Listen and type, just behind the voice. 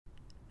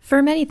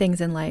For many things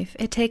in life,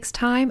 it takes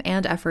time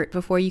and effort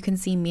before you can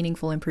see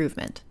meaningful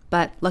improvement.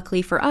 But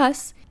luckily for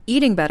us,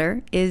 eating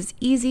better is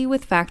easy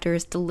with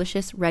Factor's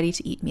delicious,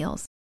 ready-to-eat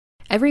meals.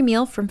 Every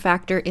meal from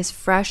Factor is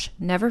fresh,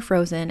 never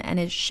frozen,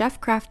 and is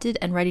chef-crafted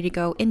and ready to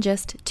go in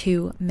just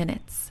 2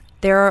 minutes.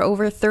 There are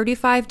over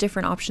 35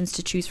 different options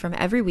to choose from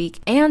every week,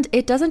 and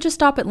it doesn't just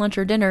stop at lunch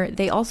or dinner.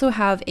 They also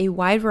have a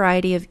wide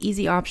variety of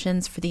easy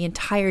options for the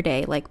entire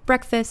day, like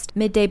breakfast,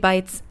 midday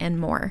bites, and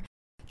more.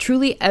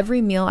 Truly,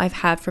 every meal I've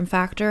had from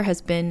Factor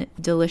has been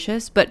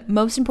delicious, but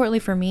most importantly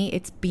for me,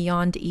 it's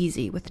beyond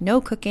easy with no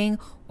cooking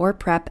or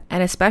prep,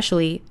 and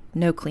especially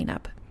no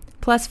cleanup.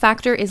 Plus,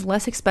 Factor is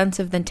less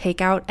expensive than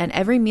takeout, and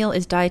every meal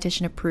is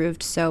dietitian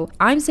approved, so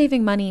I'm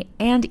saving money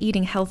and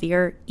eating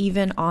healthier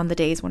even on the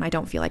days when I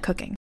don't feel like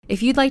cooking.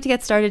 If you'd like to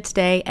get started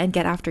today and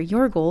get after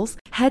your goals,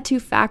 head to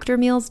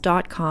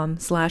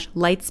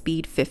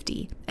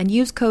factormeals.com/lightspeed50 and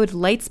use code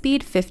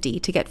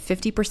lightspeed50 to get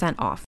 50%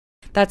 off.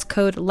 That's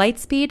code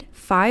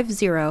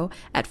lightspeed50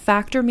 at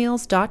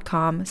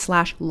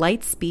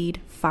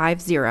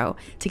factormeals.com/lightspeed50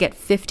 to get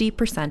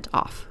 50%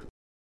 off.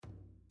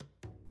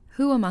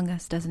 Who among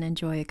us doesn't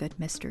enjoy a good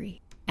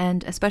mystery?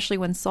 And especially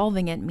when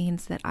solving it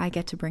means that I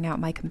get to bring out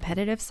my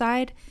competitive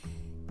side,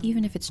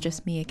 even if it's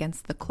just me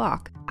against the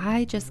clock.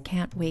 I just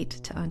can't wait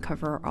to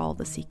uncover all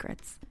the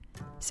secrets.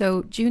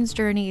 So June's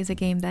Journey is a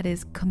game that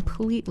is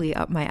completely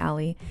up my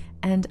alley,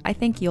 and I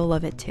think you'll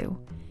love it too.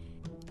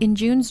 In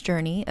June's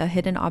Journey, a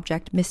hidden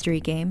object mystery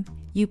game,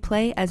 you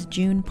play as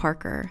June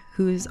Parker,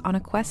 who's on a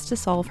quest to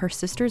solve her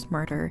sister's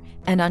murder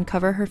and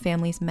uncover her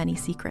family's many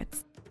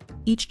secrets.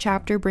 Each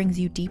chapter brings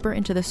you deeper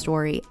into the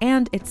story,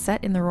 and it's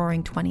set in the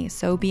Roaring '20s,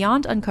 so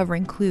beyond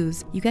uncovering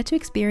clues, you get to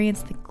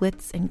experience the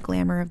glitz and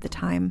glamour of the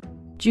time.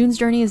 June's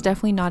Journey is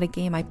definitely not a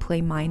game I play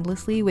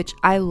mindlessly, which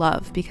I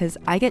love because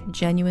I get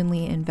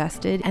genuinely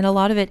invested, and a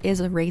lot of it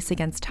is a race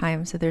against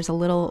time, so there's a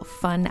little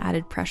fun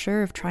added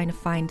pressure of trying to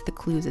find the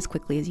clues as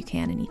quickly as you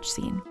can in each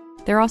scene.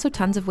 There are also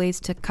tons of ways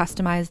to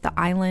customize the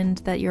island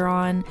that you're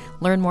on,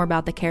 learn more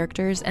about the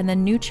characters, and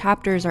then new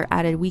chapters are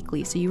added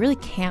weekly, so you really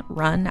can't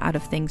run out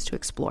of things to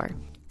explore.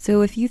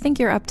 So if you think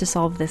you're up to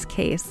solve this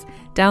case,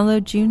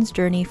 download June's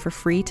Journey for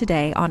free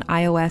today on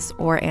iOS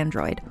or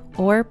Android,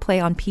 or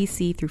play on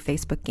PC through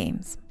Facebook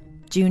Games.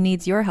 June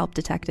needs your help,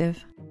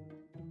 detective.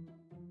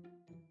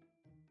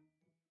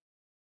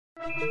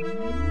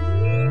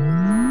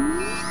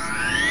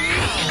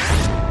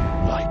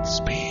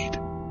 Lightspeed.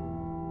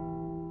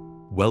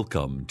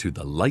 Welcome to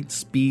the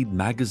Lightspeed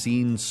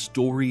Magazine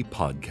Story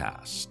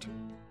Podcast.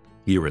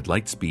 Here at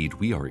Lightspeed,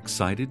 we are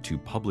excited to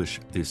publish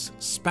this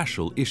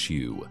special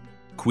issue,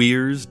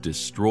 Queers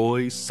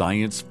Destroy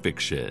Science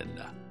Fiction.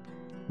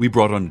 We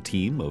brought on a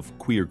team of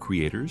queer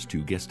creators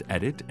to guest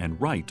edit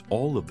and write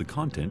all of the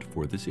content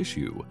for this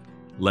issue,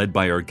 led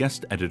by our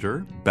guest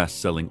editor,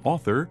 best-selling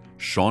author,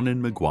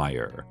 Seanan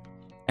McGuire,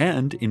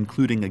 and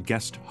including a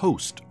guest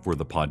host for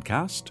the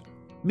podcast,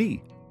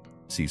 me,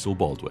 Cecil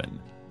Baldwin.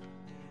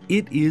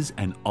 It is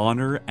an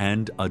honor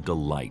and a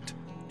delight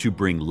to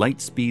bring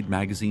Lightspeed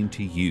Magazine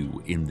to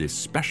you in this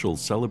special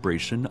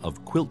celebration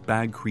of quilt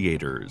bag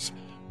creators,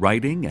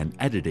 writing and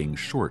editing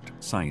short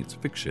science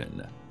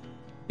fiction.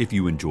 If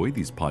you enjoy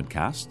these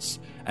podcasts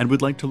and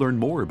would like to learn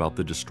more about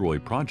the Destroy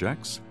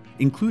projects,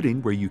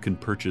 including where you can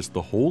purchase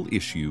the whole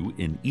issue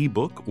in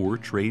ebook or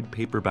trade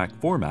paperback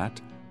format,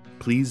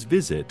 please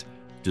visit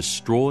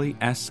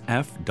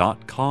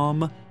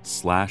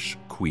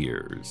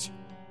destroysf.com/queers.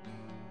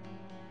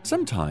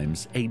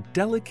 Sometimes a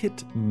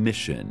delicate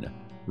mission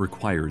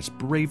requires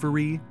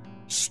bravery,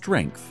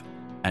 strength,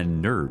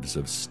 and nerves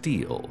of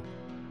steel.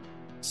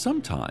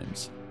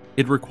 Sometimes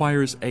it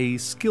requires a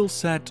skill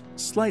set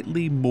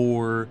slightly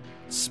more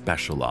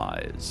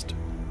specialized.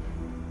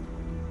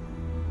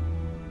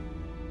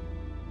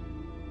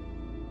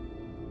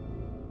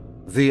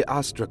 The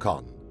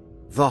Astrakhan,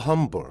 the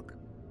Homburg,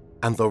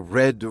 and the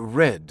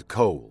Red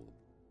Coal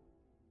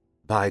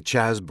by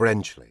Chaz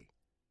Brenchley.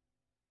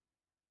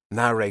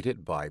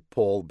 Narrated by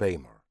Paul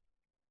Bamer.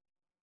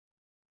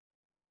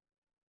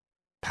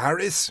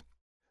 Paris?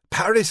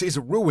 Paris is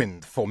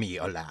ruined for me,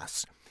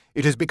 alas.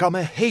 It has become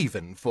a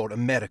haven for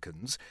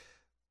Americans.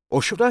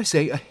 Or should I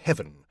say a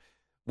heaven?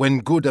 When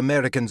good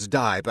Americans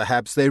die,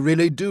 perhaps they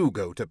really do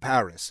go to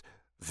Paris.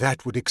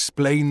 That would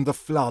explain the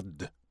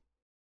flood.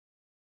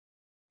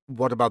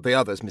 What about the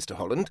others, Mr.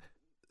 Holland?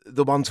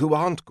 The ones who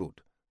aren't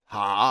good?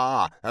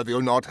 Have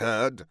you not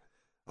heard?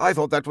 I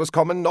thought that was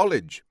common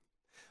knowledge.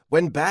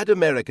 When bad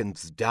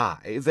Americans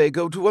die, they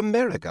go to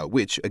America,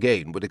 which,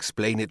 again, would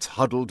explain its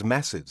huddled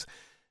masses.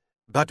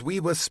 But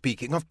we were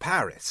speaking of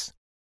Paris.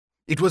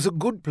 It was a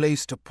good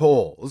place to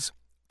pause,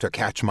 to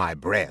catch my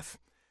breath.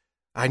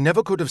 I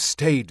never could have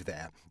stayed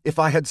there. If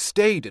I had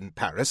stayed in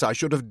Paris, I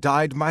should have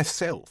died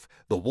myself.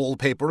 The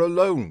wallpaper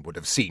alone would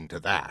have seen to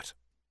that.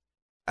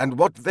 And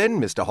what then,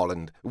 Mr.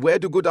 Holland? Where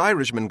do good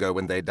Irishmen go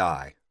when they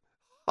die?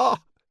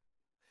 Ha!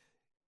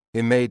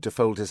 He made to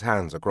fold his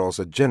hands across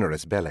a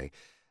generous belly,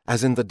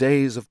 as in the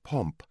days of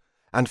pomp,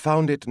 and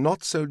found it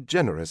not so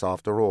generous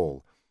after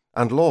all,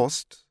 and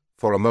lost,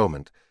 for a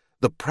moment,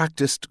 the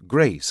practised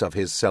grace of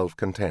his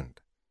self-content.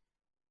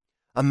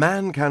 A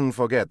man can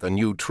forget the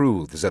new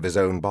truths of his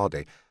own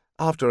body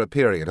after a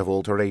period of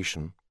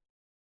alteration.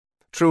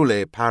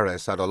 Truly,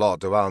 Paris had a lot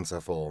to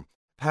answer for.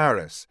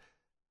 Paris,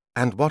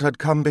 and what had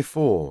come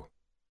before.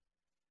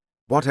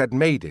 What had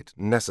made it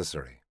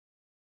necessary.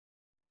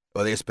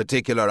 "Well, this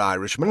particular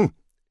Irishman,"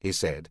 he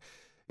said,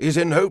 "is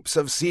in hopes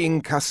of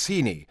seeing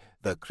Cassini,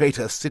 the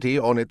crater city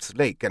on its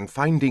lake, and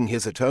finding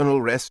his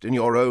eternal rest in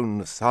your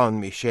own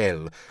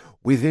Saint-Michel,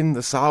 within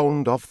the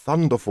sound of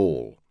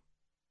thunderfall.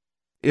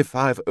 If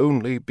I've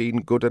only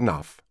been good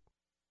enough.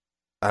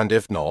 And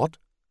if not?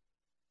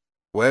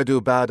 Where do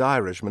bad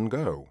Irishmen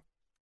go?"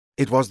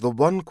 It was the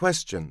one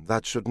question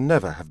that should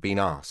never have been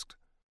asked.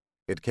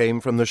 It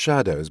came from the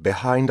shadows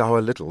behind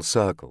our little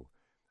circle.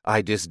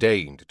 I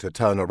disdained to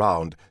turn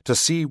around to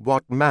see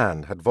what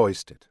man had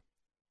voiced it.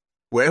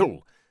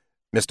 "Well,"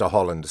 Mr.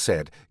 Holland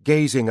said,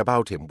 gazing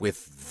about him with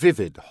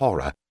vivid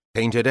horror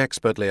painted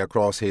expertly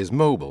across his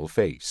mobile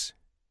face,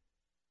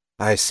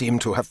 "I seem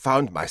to have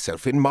found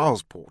myself in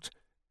Marsport.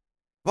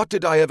 What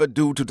did I ever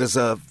do to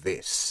deserve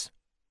this?"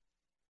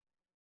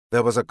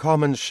 There was a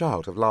common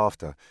shout of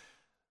laughter,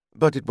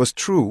 but it was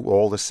true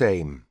all the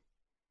same.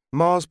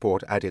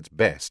 Marsport at its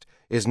best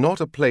is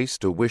not a place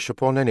to wish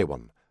upon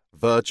anyone,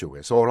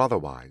 virtuous or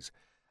otherwise,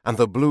 and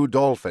the Blue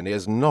Dolphin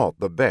is not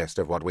the best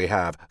of what we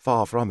have,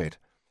 far from it.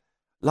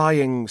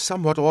 Lying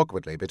somewhat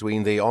awkwardly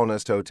between the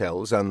honest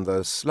hotels and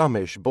the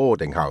slummish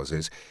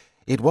boarding-houses,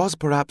 it was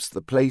perhaps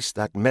the place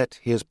that met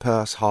his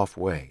purse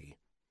halfway.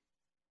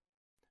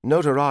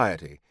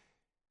 Notoriety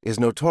is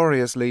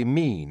notoriously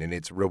mean in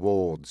its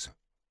rewards.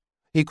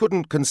 He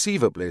couldn't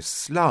conceivably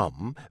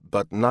slum,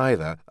 but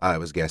neither, I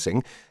was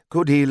guessing,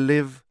 could he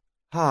live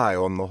high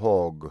on the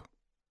hog.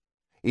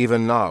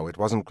 Even now it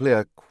wasn't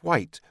clear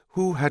quite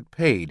who had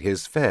paid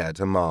his fare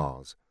to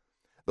Mars.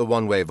 The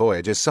one-way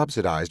voyage is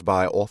subsidized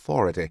by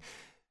authority,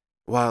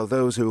 while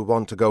those who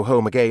want to go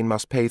home again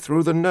must pay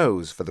through the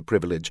nose for the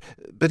privilege,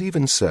 but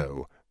even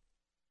so.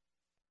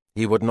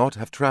 He would not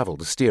have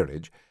travelled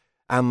steerage,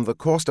 and the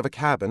cost of a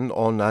cabin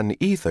on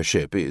an ether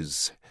ship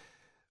is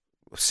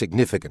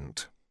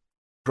significant.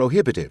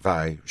 Prohibitive,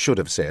 I should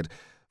have said,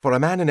 for a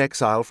man in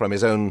exile from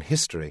his own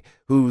history,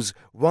 whose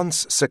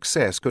once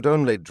success could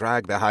only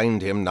drag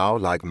behind him now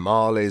like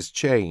Marley's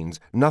chains,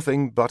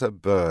 nothing but a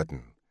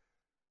burden.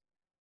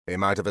 He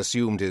might have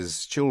assumed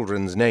his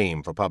children's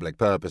name for public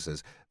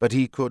purposes, but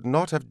he could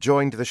not have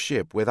joined the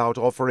ship without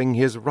offering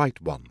his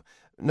right one.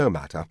 No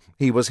matter,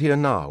 he was here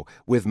now,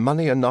 with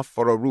money enough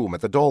for a room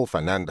at the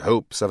Dolphin and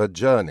hopes of a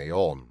journey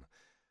on.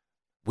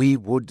 We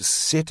would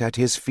sit at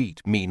his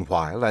feet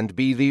meanwhile and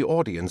be the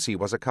audience he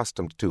was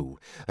accustomed to,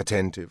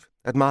 attentive,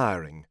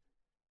 admiring,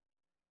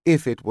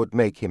 if it would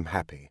make him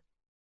happy.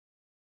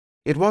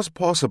 It was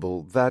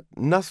possible that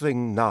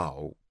nothing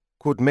now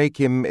could make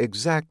him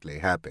exactly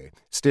happy.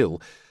 Still,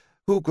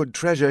 who could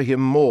treasure him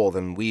more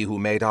than we who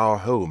made our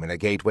home in a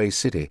gateway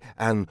city,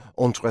 an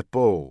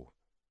entrepot,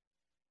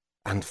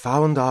 and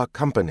found our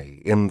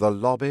company in the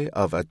lobby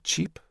of a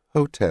cheap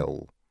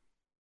hotel?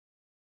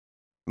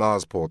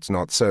 "Marsport's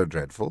not so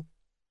dreadful,"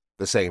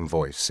 the same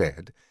voice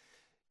said.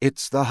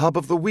 "It's the hub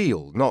of the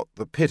wheel, not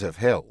the pit of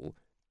hell.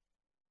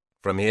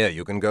 From here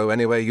you can go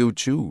anywhere you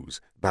choose,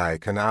 by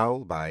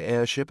canal, by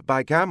airship,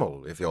 by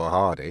camel, if you're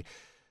hardy,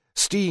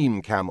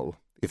 steam camel,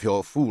 if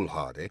you're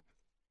foolhardy.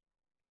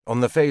 On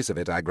the face of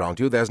it, I grant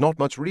you, there's not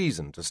much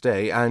reason to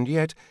stay, and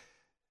yet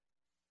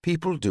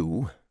people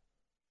do.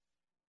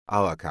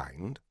 Our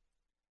kind.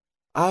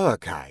 Our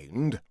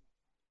kind."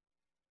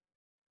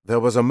 There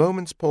was a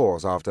moment's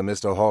pause after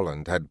Mr.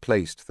 Holland had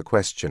placed the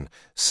question,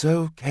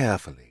 so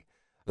carefully,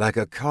 like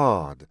a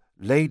card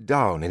laid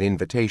down in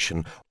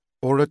invitation,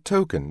 or a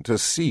token to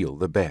seal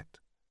the bet.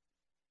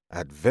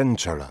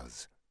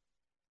 "Adventurers,"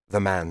 the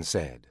man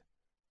said.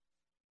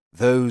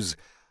 "Those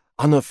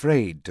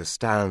unafraid to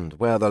stand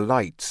where the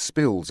light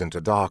spills into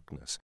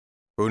darkness,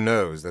 who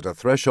knows that a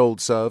threshold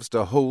serves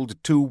to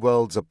hold two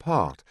worlds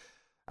apart,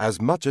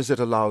 as much as it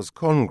allows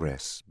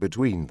congress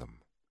between them."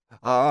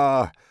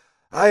 "Ah,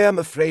 I am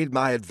afraid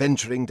my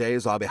adventuring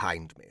days are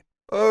behind me."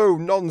 "Oh,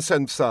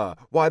 nonsense, sir.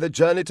 Why, the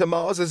journey to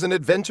Mars is an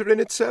adventure in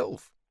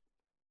itself."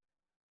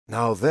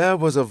 Now there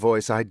was a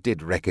voice I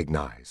did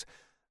recognize.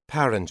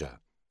 Parringer,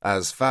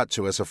 as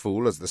fatuous a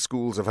fool as the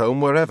schools of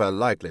home were ever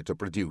likely to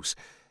produce.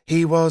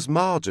 He was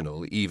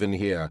marginal even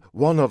here,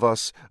 one of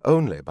us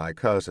only by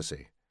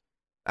courtesy.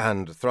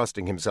 And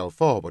thrusting himself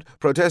forward,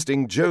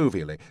 protesting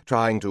jovially,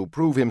 trying to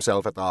prove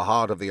himself at the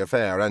heart of the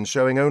affair, and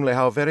showing only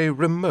how very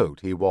remote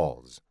he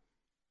was.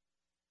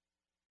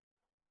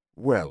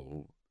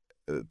 "Well,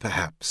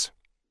 perhaps.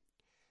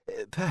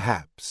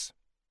 Perhaps."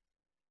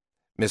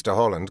 Mr.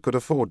 Holland could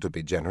afford to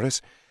be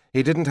generous.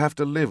 He didn't have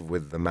to live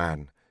with the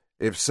man.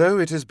 "If so,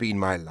 it has been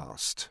my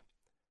last.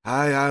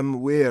 I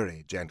am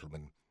weary,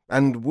 gentlemen,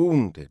 and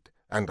wounded,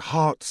 and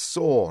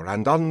heart-sore,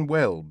 and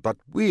unwell, but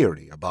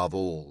weary above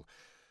all.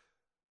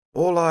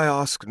 All I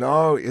ask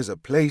now is a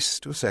place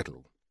to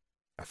settle,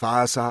 a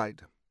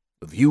fireside,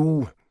 a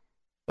view,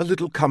 a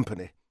little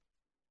company.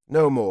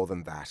 No more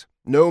than that.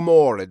 No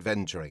more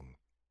adventuring.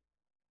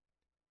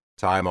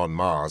 Time on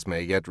Mars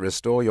may yet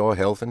restore your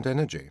health and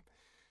energy.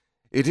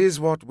 It is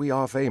what we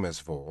are famous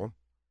for.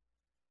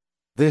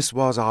 This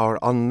was our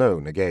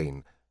unknown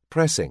again,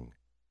 pressing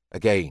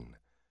again.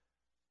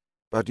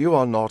 But you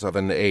are not of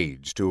an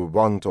age to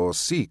want or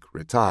seek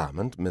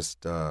retirement,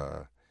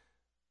 Mr.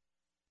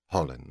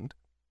 Holland.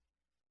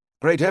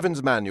 Great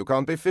heavens, man, you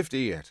can't be 50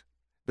 yet.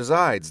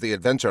 Besides, the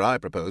adventure I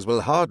propose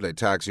will hardly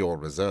tax your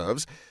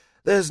reserves.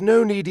 There's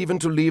no need even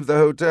to leave the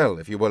hotel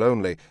if you will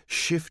only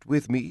shift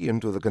with me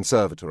into the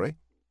conservatory.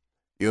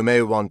 You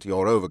may want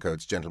your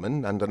overcoats,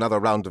 gentlemen, and another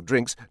round of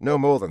drinks. No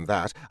more than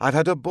that. I've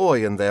had a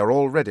boy in there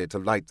all ready to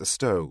light the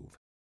stove.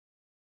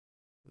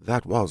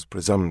 That was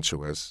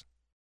presumptuous.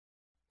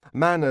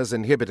 Manners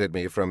inhibited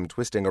me from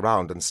twisting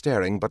around and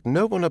staring, but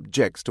no one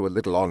objects to a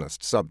little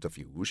honest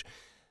subterfuge.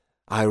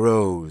 I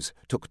rose,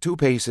 took 2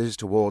 paces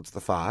towards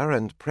the fire,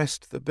 and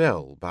pressed the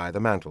bell by the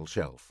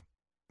mantel-shelf.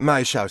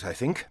 My shout, I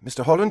think.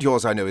 Mr. Holland,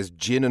 yours I know is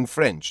gin and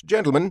French.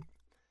 Gentlemen.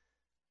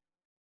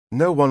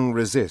 No one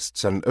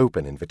resists an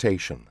open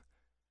invitation.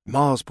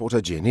 Mars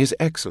Porter gin is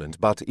excellent,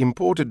 but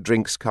imported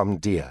drinks come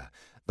dear.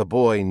 The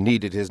boy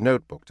needed his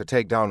notebook to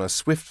take down a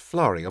swift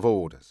flurry of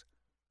orders.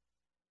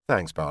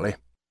 Thanks, Barley.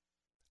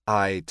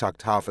 I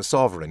tucked half a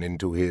sovereign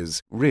into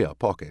his rear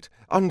pocket,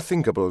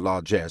 unthinkable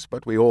largesse,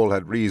 but we all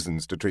had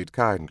reasons to treat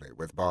kindly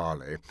with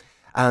Barley,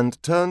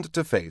 and turned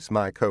to face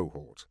my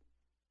cohort.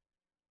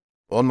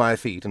 On my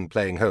feet and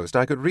playing host,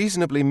 I could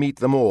reasonably meet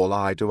them all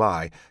eye to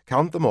eye,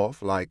 count them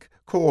off like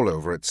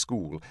call-over at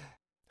school,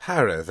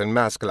 Harith and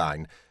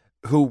Maskelyne,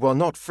 who were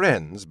not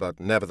friends,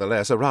 but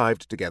nevertheless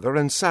arrived together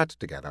and sat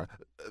together,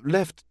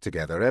 left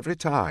together every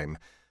time.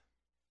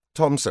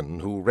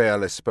 Thompson, who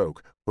rarely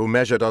spoke, who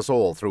measured us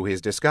all through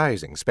his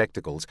disguising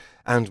spectacles,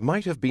 and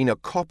might have been a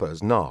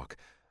copper's nark,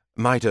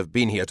 might have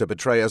been here to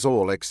betray us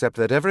all, except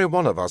that every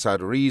one of us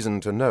had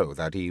reason to know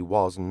that he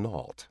was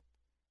not.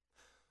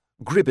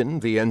 Gribbin,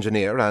 the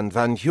engineer, and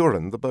Van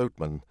Huren, the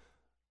boatman,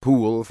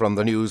 Poole from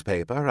the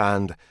newspaper,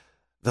 and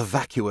the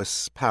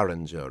vacuous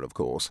Parringer, of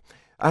course,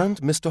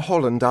 and Mr.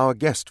 Holland, our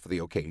guest for the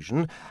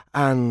occasion,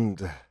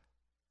 and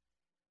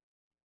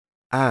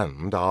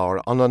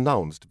our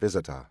unannounced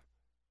visitor,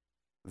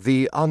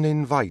 the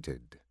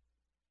uninvited,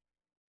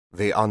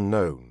 the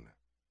unknown.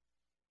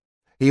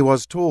 He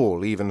was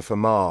tall even for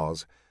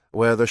Mars,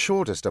 where the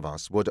shortest of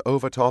us would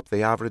overtop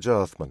the average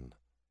Earthman.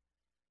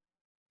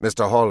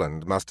 Mr.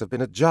 Holland must have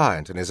been a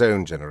giant in his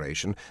own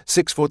generation,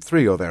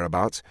 6'3" or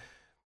thereabouts.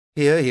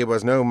 Here he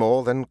was no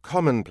more than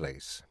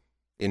commonplace.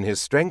 In his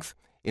strength,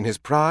 in his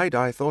pride,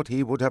 I thought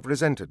he would have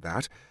resented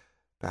that.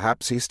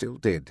 Perhaps he still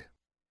did.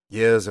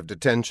 Years of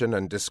detention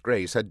and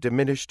disgrace had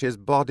diminished his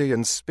body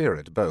and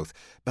spirit both,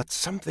 but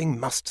something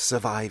must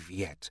survive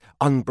yet,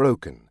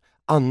 unbroken,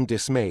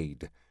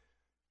 undismayed.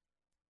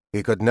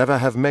 He could never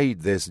have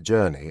made this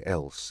journey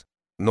else,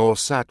 nor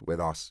sat with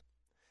us.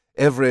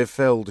 Every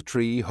felled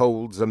tree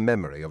holds a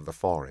memory of the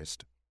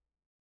forest.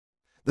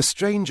 The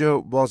stranger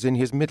was in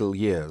his middle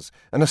years,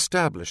 an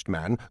established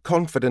man,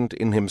 confident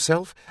in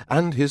himself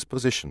and his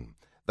position.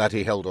 That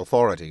he held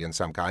authority in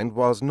some kind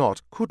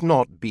could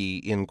not be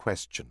in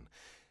question.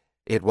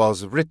 It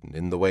was written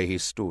in the way he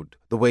stood,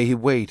 the way he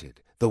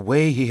waited, the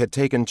way he had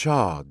taken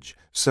charge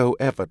so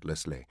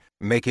effortlessly,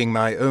 making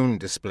my own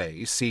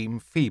display seem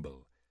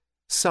feeble,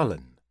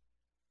 sullen,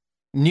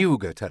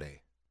 nugatory.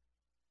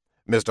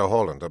 Mr.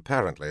 Holland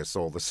apparently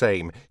saw the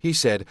same. He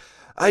said,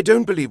 "I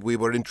don't believe we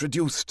were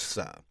introduced,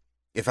 sir.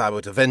 If I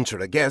were to venture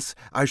a guess,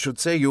 I should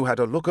say you had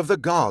a look of the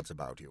guards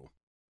about you."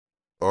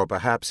 Or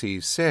perhaps he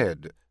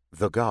said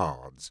the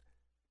guards,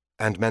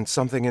 and meant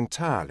something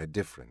entirely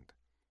different.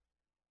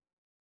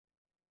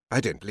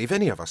 "I don't believe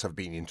any of us have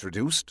been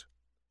introduced,"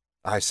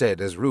 I said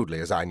as rudely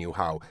as I knew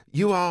how.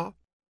 "You are."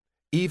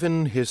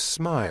 Even his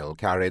smile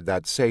carried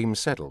that same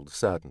settled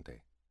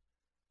certainty.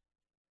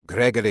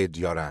 "Gregory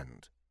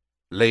Durand,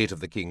 late of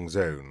the King's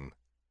Own,"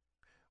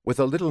 with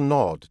a little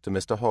nod to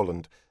Mr.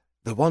 Holland,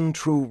 "the one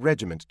true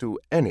regiment to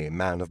any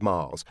man of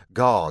Mars,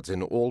 guards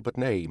in all but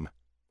name,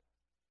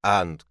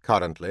 and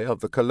currently of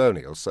the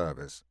colonial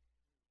service."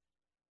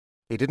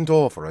 He didn't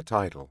offer a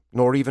title,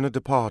 nor even a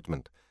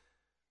department.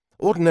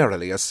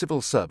 Ordinarily, a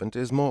civil servant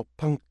is more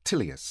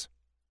punctilious.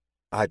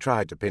 I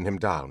tried to pin him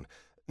down,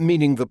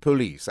 meaning the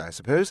police, I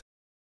suppose.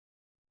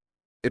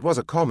 It was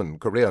a common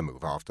career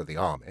move after the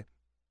army.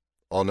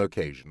 "On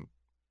occasion,"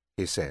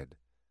 he said.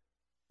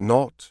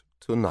 "Not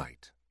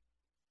tonight."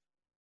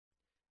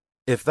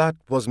 If that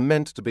was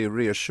meant to be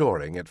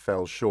reassuring, it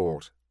fell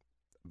short,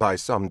 by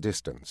some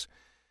distance.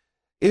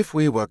 If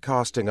we were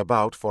casting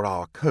about for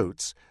our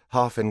coats,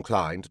 half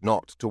inclined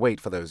not to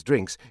wait for those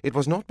drinks, it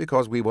was not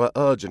because we were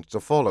urgent to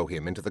follow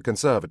him into the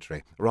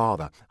conservatory.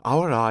 Rather,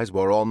 our eyes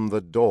were on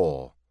the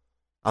door,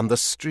 and the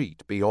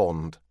street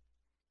beyond.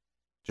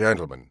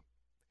 "Gentlemen,"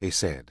 he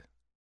said,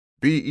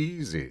 "be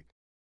easy."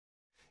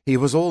 He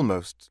was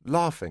almost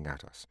laughing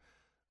at us.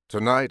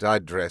 "Tonight I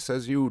dress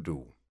as you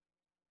do.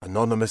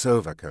 Anonymous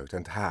overcoat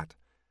and hat,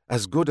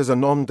 as good as a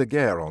nom de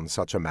guerre on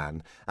such a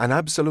man, an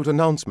absolute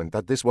announcement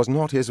that this was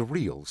not his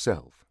real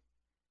self.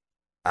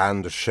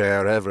 And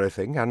share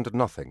everything and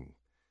nothing.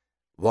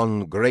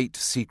 One great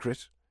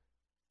secret,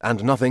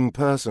 and nothing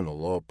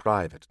personal or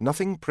private,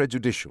 nothing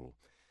prejudicial.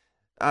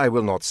 I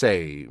will not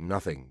say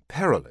nothing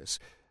perilous,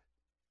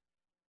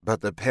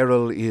 but the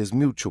peril is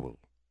mutual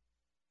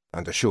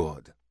and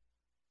assured.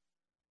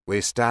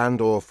 We stand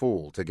or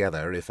fall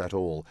together, if at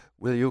all.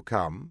 Will you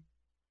come?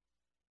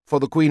 For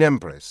the Queen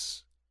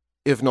Empress,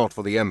 if not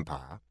for the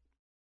Empire.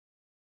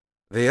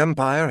 The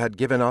Empire had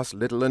given us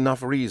little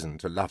enough reason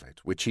to love it,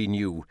 which he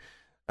knew.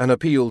 An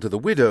appeal to the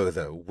widow,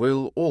 though,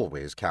 will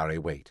always carry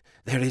weight.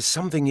 There is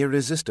something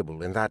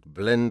irresistible in that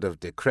blend of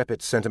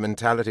decrepit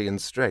sentimentality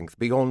and strength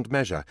beyond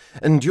measure,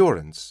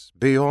 endurance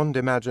beyond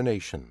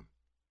imagination.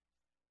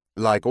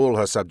 Like all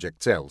her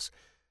subjects else,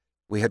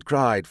 we had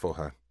cried for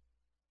her.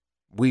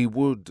 We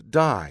would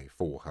die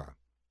for her.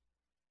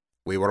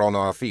 We were on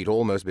our feet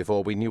almost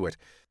before we knew it.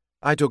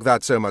 I took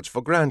that so much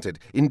for granted.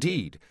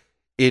 Indeed,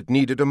 it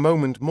needed a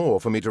moment more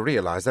for me to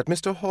realize that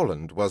Mr.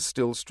 Holland was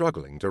still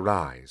struggling to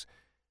rise.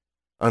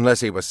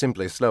 Unless he was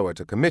simply slower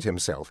to commit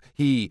himself,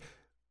 he,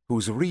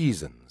 whose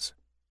reasons,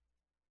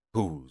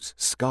 whose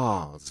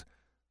scars,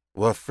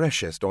 were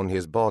freshest on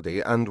his body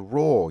and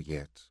raw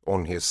yet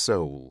on his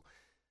soul.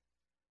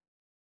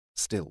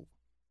 Still,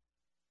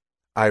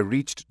 I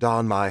reached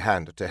down my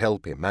hand to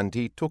help him, and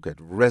he took it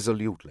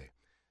resolutely,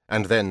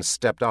 and then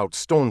stepped out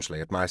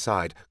staunchly at my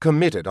side,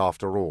 committed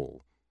after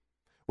all.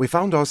 We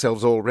found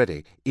ourselves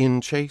already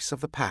in chase of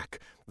the pack.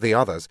 The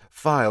others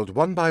filed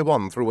one by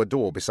one through a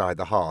door beside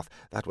the hearth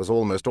that was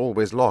almost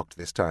always locked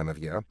this time of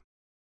year.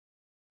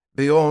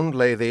 Beyond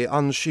lay the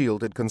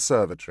unshielded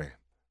conservatory,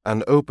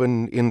 an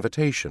open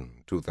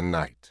invitation to the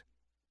night.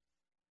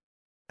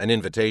 An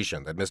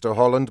invitation that Mr.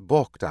 Holland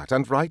balked at,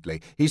 and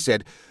rightly. He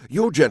said,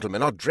 "You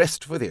gentlemen are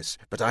dressed for this,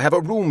 but I have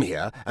a room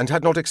here, and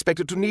had not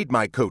expected to need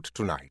my coat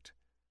tonight."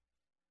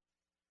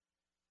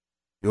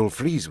 "You'll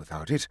freeze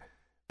without it.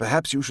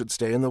 Perhaps you should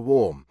stay in the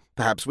warm.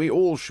 Perhaps we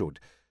all should."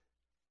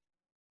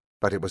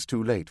 But it was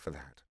too late for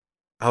that.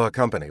 Our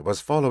company was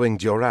following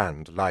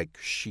Durand like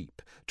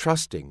sheep,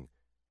 trusting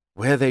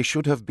where they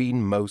should have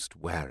been most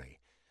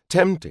wary,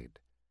 tempted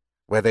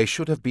where they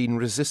should have been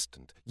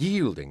resistant,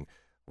 yielding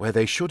where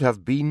they should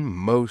have been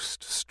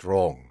most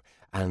strong,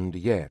 and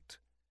yet,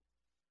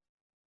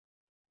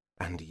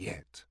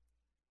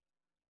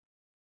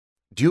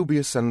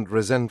 dubious and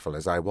resentful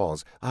as I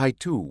was, I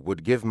too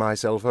would give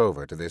myself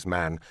over to this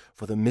man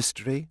for the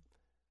mystery,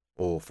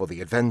 or for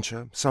the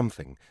adventure,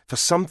 for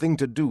something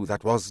to do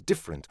that was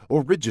different,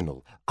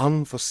 original,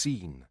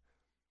 unforeseen.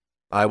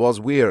 I was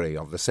weary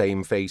of the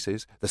same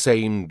faces, the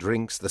same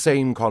drinks, the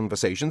same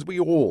conversations. We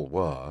all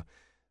were.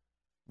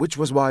 Which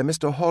was why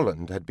Mr.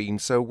 Holland had been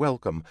so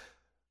welcome.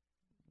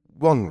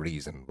 One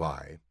reason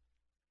why.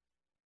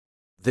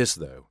 This,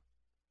 though.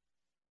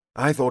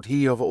 I thought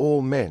he of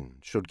all men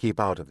should keep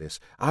out of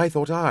this. I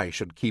thought I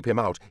should keep him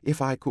out,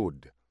 if I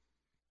could.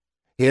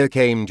 Here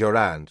came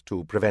Durand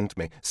to prevent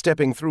me,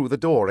 stepping through the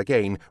door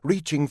again,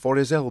 reaching for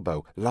his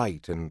elbow,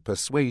 light and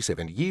persuasive,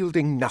 and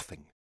yielding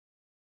nothing.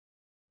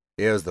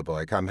 "Here's the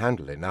boy come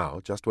handily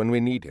now, just when we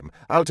need him.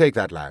 I'll take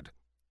that lad,"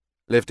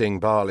 lifting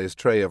Barley's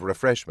tray of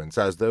refreshments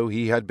as though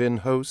he had been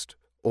host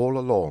all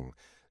along.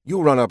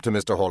 "You run up to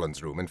Mr.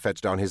 Holland's room and fetch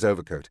down his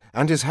overcoat,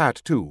 and his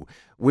hat, too.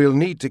 We'll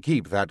need to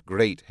keep that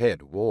great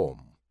head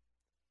warm.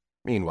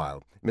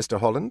 Meanwhile, Mr.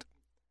 Holland,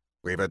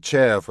 we've a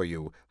chair for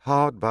you,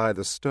 hard by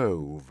the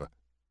stove."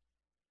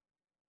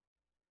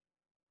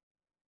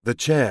 The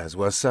chairs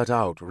were set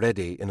out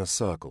ready in a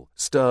circle,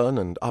 stern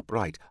and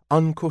upright,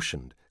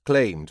 uncushioned,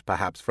 claimed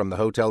perhaps from the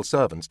hotel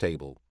servants'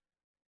 table.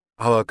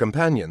 Our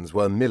companions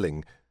were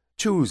milling,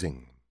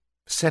 choosing,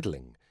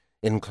 settling,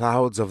 in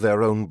clouds of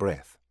their own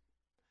breath.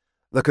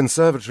 The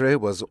conservatory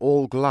was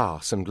all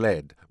glass and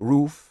lead,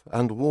 roof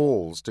and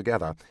walls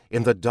together,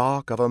 in the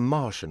dark of a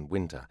Martian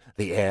winter.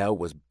 The air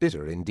was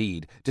bitter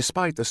indeed,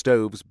 despite the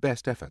stove's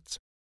best efforts.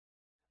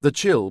 The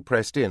chill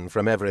pressed in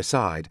from every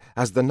side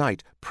as the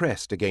night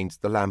pressed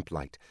against the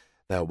lamplight.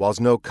 There was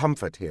no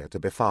comfort here to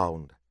be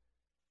found.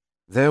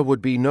 There would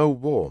be no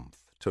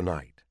warmth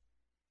tonight.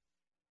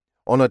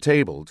 On a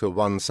table to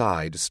one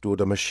side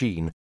stood a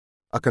machine,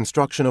 a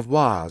construction of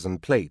wires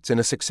and plates in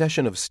a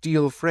succession of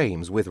steel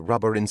frames with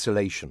rubber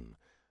insulation.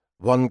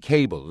 One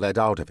cable led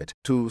out of it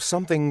to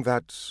something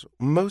that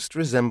most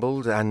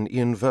resembled an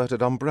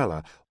inverted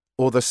umbrella,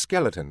 or the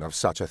skeleton of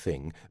such a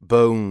thing,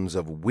 bones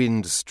of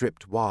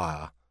wind-stripped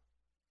wire.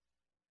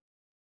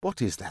 What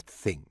is that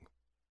thing?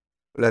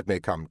 Let me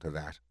come to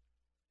that.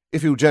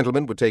 If you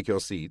gentlemen would take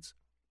your seats.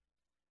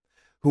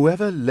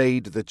 Whoever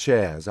laid the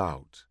chairs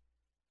out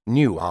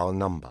knew our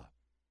number.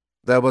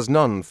 There was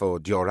none for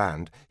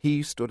Durand.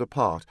 He stood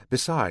apart,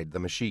 beside the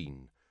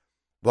machine.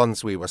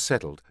 Once we were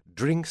settled,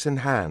 drinks in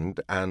hand,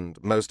 and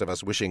most of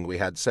us wishing we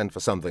had sent for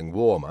something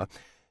warmer,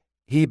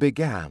 he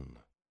began.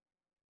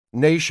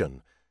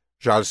 "Nation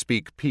shall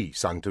speak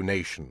peace unto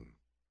nation.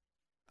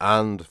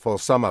 And for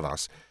some of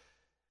us,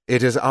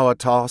 it is our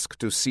task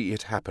to see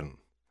it happen.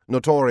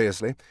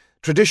 Notoriously,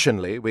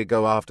 Traditionally, we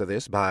go after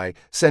this by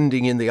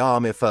sending in the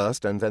army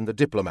first and then the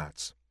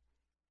diplomats.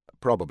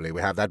 Probably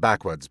we have that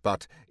backwards,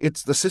 but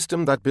it's the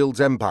system that builds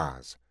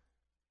empires.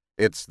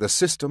 It's the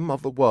system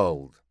of the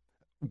world.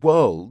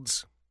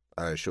 Worlds,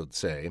 I should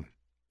say.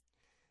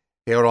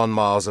 Here on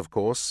Mars, of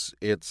course,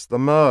 it's the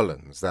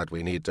Merlins that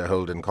we need to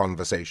hold in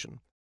conversation.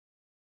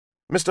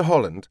 Mr.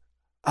 Holland,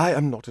 I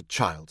am not a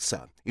child,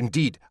 sir.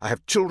 Indeed, I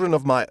have children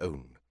of my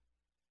own.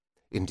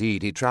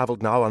 Indeed, he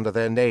travelled now under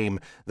their name,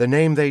 the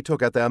name they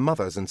took at their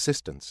mother's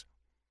insistence.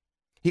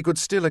 He could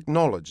still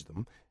acknowledge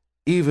them,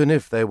 even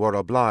if they were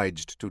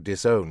obliged to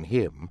disown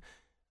him.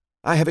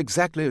 I have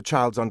exactly a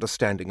child's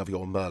understanding of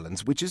your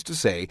Merlins, which is to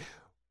say,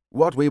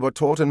 what we were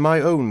taught in my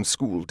own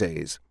school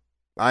days.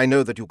 I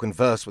know that you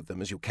converse with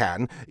them as you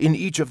can, in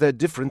each of their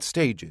different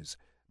stages,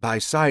 by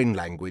sign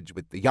language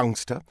with the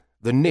youngster,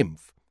 the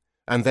nymph,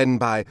 and then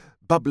by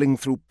bubbling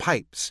through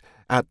pipes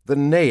at the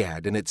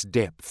naiad in its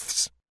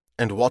depths,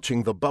 and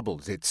watching the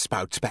bubbles it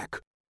spouts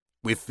back.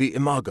 With the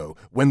imago,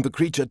 when the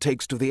creature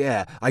takes to the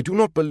air, I do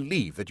not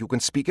believe that you can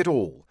speak at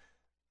all.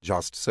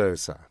 Just so,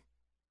 sir.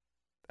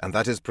 And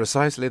that is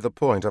precisely the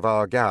point of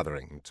our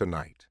gathering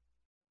tonight.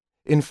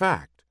 In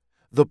fact,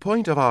 the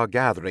point of our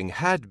gathering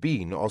had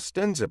been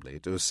ostensibly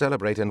to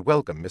celebrate and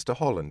welcome Mr.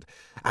 Holland,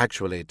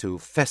 actually to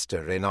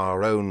fester in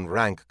our own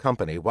rank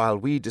company while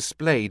we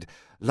displayed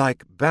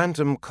like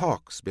bantam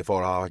cocks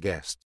before our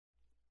guest.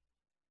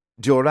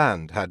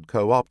 Durand had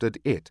co-opted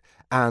it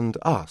and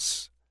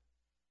us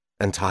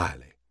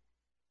entirely.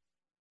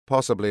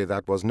 Possibly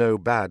that was no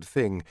bad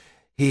thing.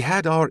 He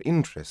had our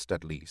interest,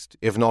 at least,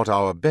 if not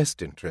our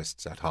best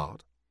interests at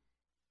heart.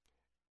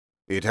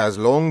 It has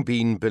long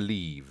been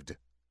believed,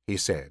 he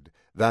said,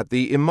 that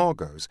the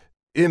imagos,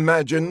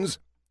 imagines.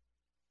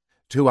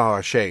 To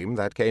our shame,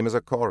 that came as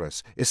a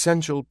chorus,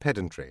 essential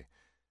pedantry.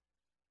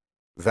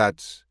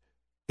 That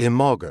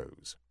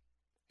imagos,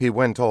 he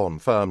went on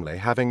firmly,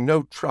 having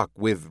no truck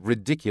with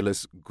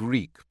ridiculous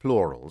Greek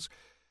plurals,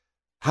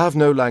 have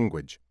no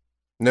language,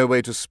 no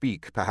way to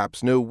speak,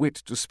 perhaps no wit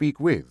to speak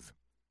with.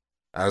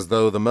 As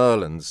though the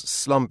Merlins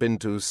slump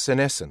into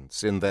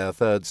senescence in their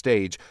third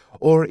stage,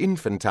 or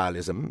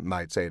infantilism,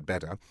 might say it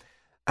better,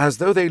 as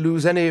though they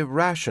lose any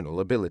rational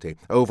ability,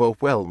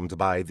 overwhelmed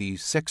by the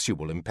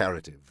sexual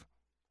imperative.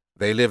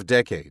 They live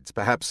decades,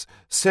 perhaps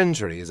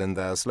centuries in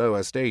their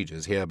slower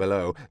stages here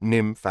below,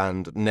 nymph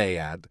and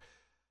naiad,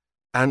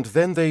 and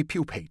then they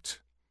pupate.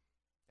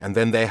 And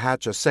then they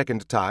hatch a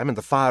second time, and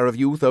the fire of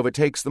youth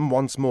overtakes them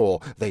once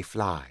more. They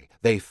fly,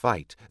 they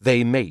fight,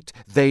 they mate,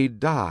 they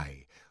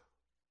die.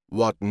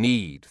 What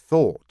need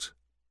thought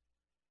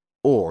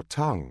or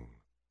tongue?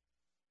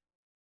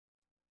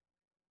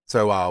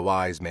 So our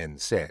wise men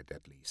said,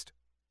 at least.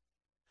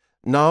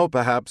 Now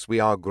perhaps we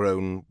are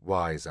grown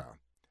wiser.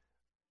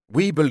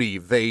 We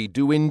believe they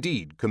do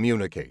indeed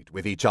communicate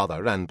with each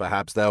other, and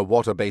perhaps their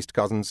water-based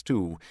cousins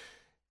too.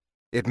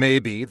 It may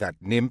be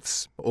that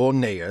nymphs or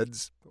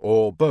naiads,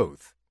 or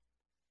both,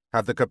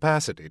 have the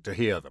capacity to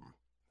hear them.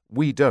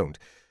 We don't,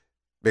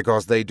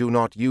 because they do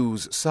not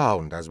use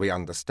sound as we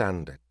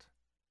understand it.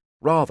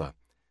 Rather,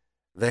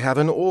 they have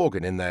an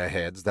organ in their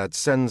heads that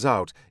sends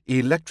out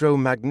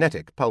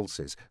electromagnetic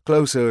pulses,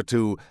 closer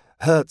to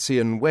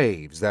Hertzian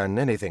waves than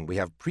anything we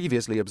have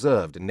previously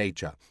observed in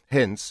nature.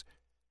 Hence,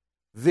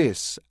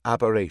 this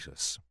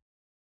apparatus,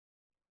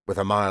 with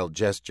a mild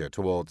gesture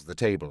towards the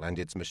table and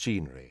its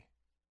machinery.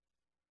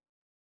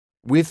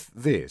 With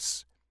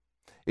this,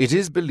 it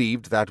is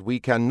believed that we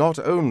can not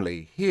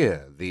only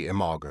hear the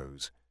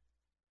imagos,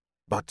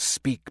 but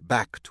speak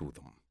back to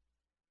them.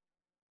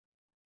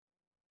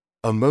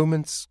 A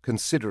moment's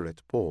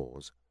considerate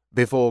pause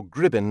before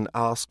Gribbin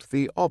asked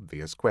the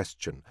obvious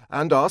question.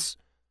 And us?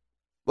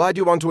 Why do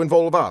you want to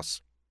involve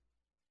us?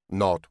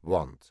 Not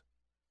want,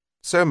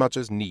 so much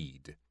as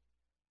need.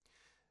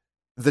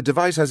 The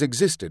device has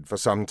existed for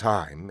some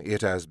time.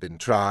 It has been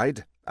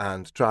tried,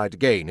 and tried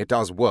again. It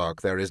does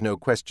work, there is no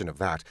question of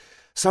that.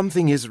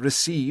 Something is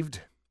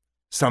received,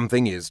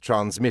 something is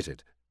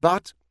transmitted.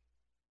 But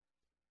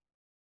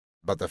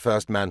the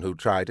first man who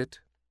tried it,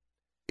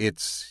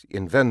 its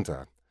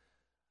inventor,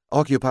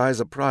 occupies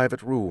a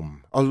private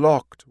room, a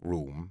locked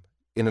room,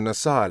 in an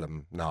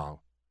asylum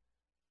now,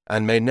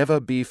 and may never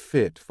be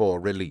fit for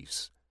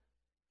release.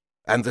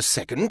 And the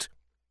second?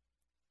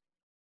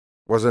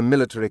 Was a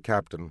military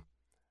captain,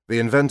 the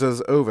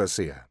inventor's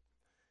overseer.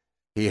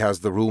 He has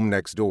the room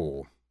next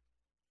door.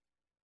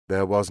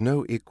 There was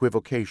no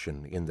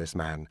equivocation in this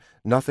man,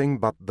 nothing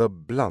but the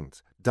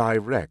blunt,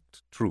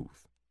 direct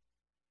truth.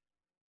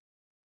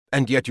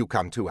 And yet you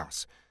come to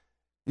us.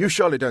 You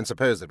surely don't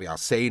suppose that we are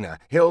saner,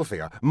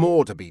 healthier,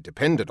 more to be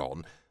depended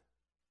on,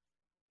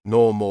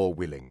 nor more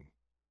willing.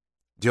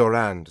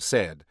 Durand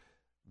said,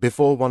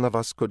 before one of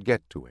us could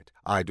get to it,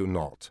 I do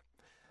not.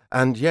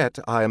 And yet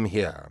I am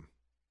here,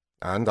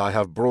 and I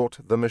have brought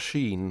the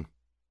machine.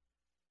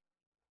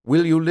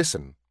 Will you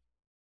listen?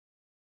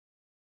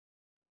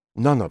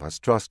 None of us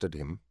trusted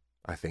him,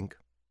 I think.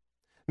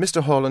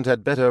 Mr. Holland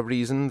had better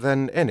reason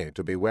than any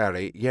to be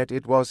wary, yet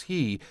it was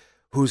he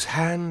whose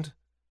hand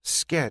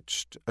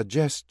sketched a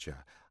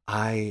gesture,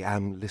 I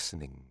am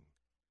listening.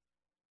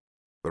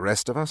 The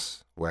rest of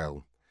us,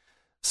 well,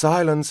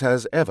 silence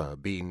has ever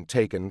been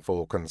taken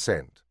for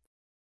consent.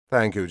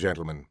 Thank you,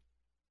 gentlemen.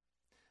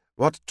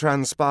 What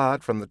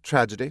transpired from the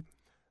tragedy,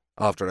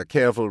 after a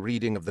careful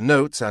reading of the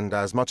notes and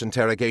as much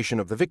interrogation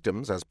of the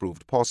victims as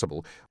proved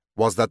possible,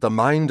 was that the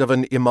mind of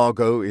an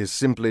imago is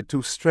simply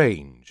too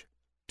strange,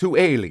 too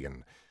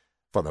alien,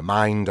 for the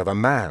mind of a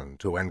man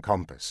to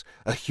encompass.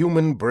 A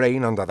human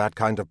brain under that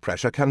kind of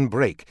pressure can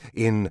break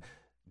in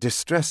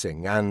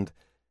distressing and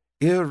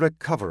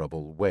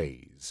irrecoverable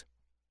ways.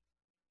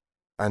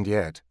 And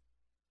yet,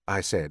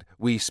 I said,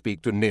 we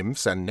speak to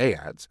nymphs and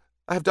naiads.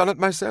 I have done it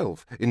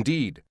myself,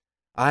 indeed.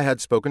 I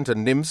had spoken to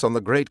nymphs on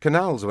the great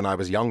canals when I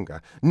was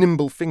younger,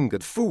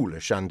 nimble-fingered,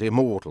 foolish, and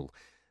immortal.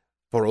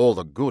 For all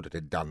the good it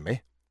had done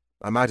me,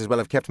 I might as well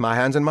have kept my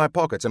hands in my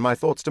pockets and my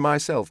thoughts to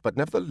myself, but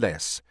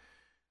nevertheless,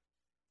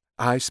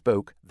 I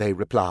spoke, they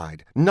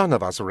replied. None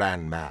of us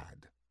ran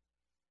mad.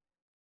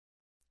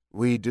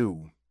 We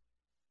do.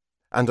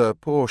 And a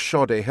poor,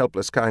 shoddy,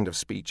 helpless kind of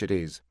speech it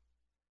is.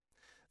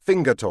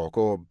 Finger talk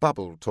or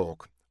bubble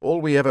talk. All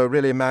we ever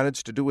really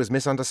manage to do is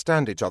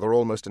misunderstand each other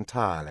almost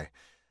entirely.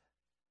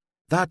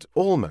 That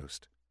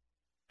almost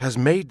has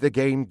made the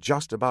game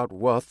just about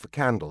worth the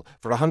candle.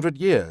 For 100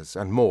 years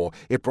and more,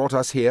 it brought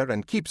us here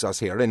and keeps us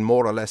here in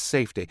more or less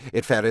safety.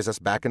 It ferries us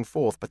back and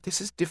forth, but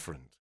this is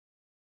different.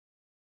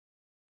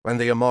 When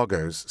the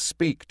imagos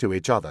speak to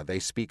each other, they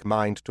speak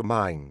mind to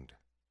mind.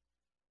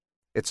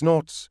 It's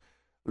not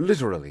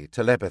literally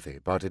telepathy,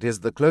 but it is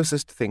the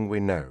closest thing we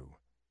know.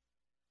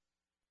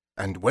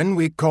 And when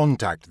we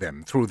contact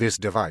them through this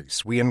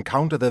device, we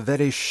encounter the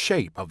very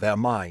shape of their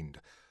mind,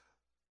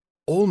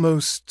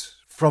 almost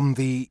from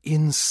the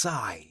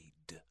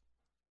inside.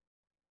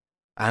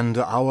 And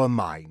our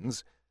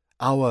minds,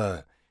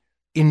 our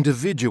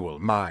individual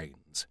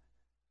minds,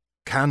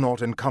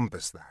 cannot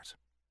encompass that.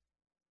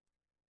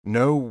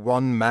 No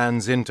one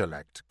man's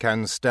intellect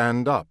can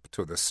stand up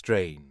to the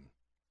strain.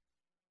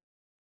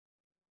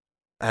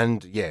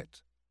 And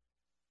yet,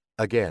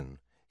 again,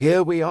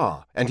 here we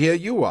are, and here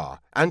you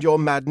are, and your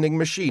maddening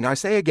machine. I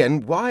say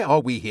again, why are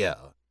we here?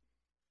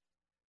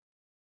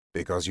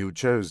 Because you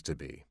chose to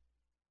be.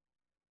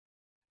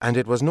 And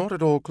it was not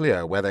at all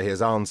clear whether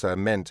his answer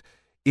meant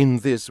in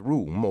this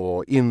room,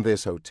 or in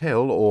this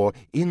hotel, or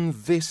in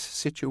this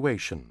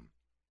situation.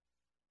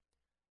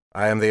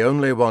 I am the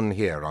only one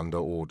here under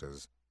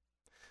orders.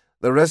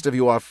 The rest of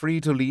you are free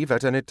to leave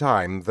at any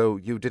time, though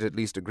you did at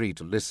least agree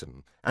to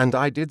listen. And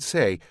I did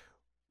say,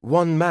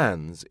 one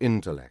man's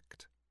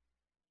intellect,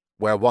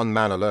 where one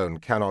man alone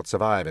cannot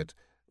survive it,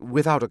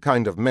 without a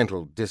kind of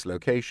mental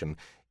dislocation,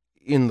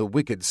 in the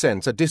wicked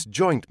sense, a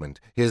disjointment,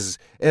 his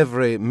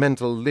every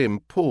mental limb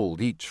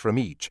pulled each from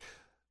each.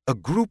 A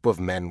group of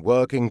men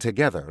working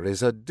together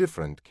is a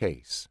different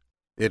case.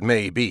 It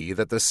may be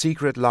that the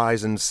secret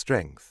lies in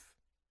strength,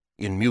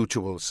 in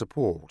mutual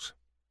support.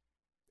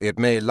 It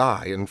may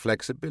lie in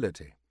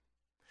flexibility.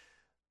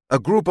 A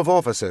group of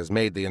officers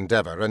made the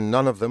endeavor, and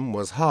none of them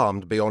was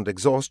harmed beyond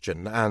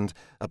exhaustion and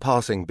a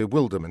passing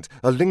bewilderment,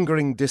 a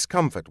lingering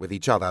discomfort with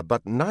each other,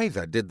 but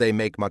neither did they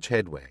make much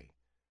headway.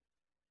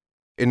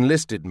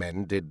 Enlisted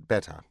men did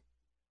better.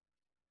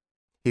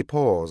 He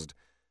paused,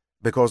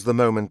 because the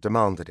moment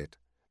demanded it,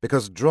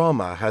 because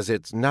drama has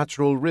its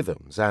natural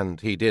rhythms, and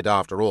he did,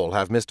 after all,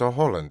 have Mr.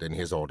 Holland in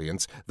his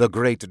audience, the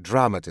great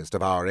dramatist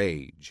of our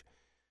age.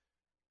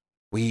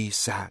 We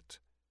sat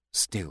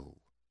still,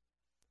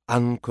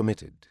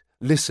 uncommitted,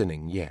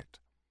 listening yet.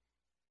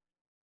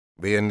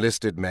 The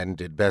enlisted men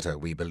did better,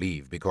 we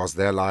believe, because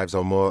their lives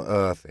are more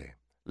earthy,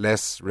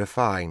 less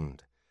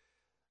refined.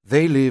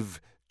 They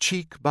live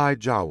cheek by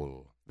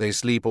jowl. They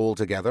sleep all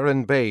together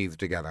and bathe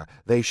together.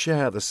 They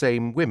share the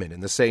same women in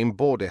the same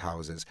bawdy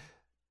houses.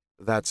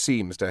 That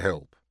seems to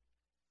help.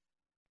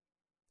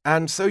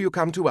 And so you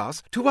come to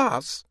us? To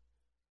us?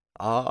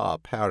 Ah,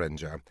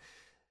 Paringer.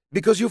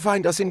 Because you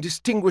find us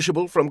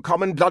indistinguishable from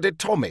common-blooded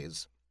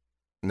Tommies?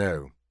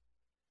 No.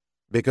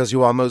 Because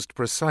you are most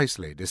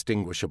precisely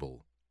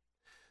distinguishable.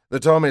 The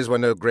Tommies were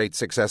no great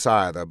success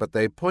either, but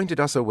they pointed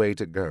us a way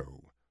to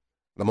go.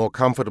 The more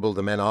comfortable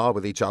the men are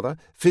with each other,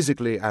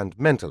 physically and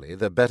mentally,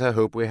 the better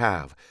hope we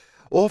have.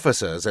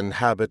 Officers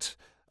inhabit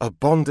a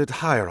bonded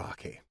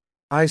hierarchy,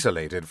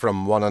 isolated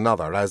from one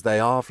another as they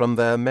are from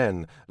their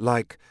men,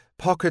 like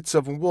pockets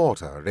of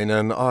water in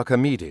an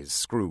Archimedes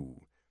screw.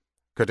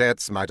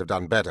 Cadets might have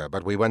done better,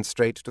 but we went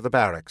straight to the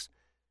barracks.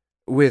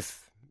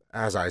 With,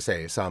 as I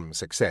say, some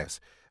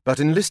success. But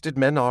enlisted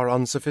men are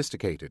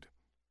unsophisticated.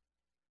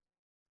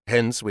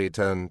 Hence we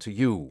turn to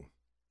you,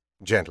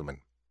 gentlemen.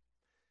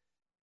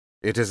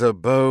 It is a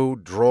bow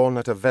drawn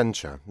at a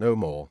venture, no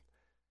more.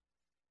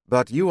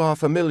 But you are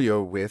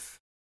familiar with,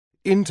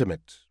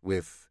 intimate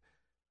with,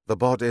 the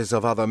bodies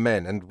of other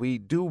men, and we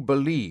do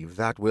believe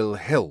that will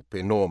help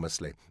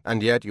enormously.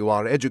 And yet you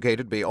are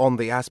educated beyond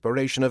the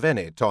aspiration of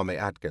any Tommy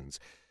Atkins.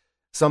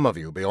 Some of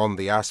you beyond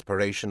the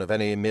aspiration of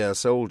any mere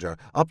soldier,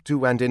 up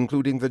to and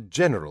including the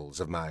generals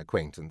of my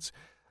acquaintance.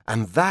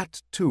 And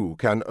that, too,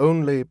 can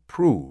only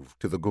prove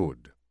to the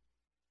good.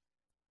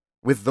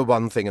 With the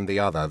one thing and the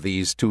other,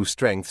 these two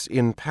strengths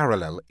in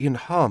parallel, in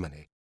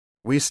harmony,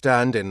 we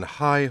stand in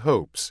high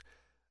hopes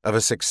of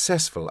a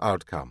successful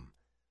outcome.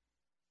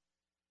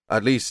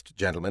 At least,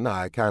 gentlemen,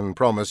 I can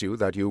promise you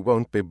that you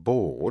won't be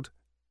bored.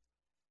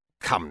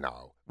 Come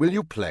now, will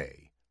you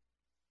play?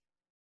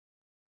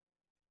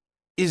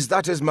 Is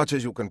that as much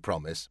as you can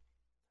promise?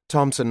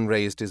 Thompson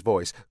raised his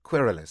voice,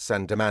 querulous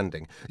and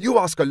demanding. You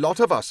ask a lot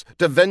of us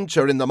to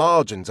venture in the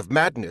margins of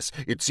madness.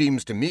 It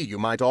seems to me you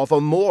might offer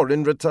more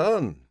in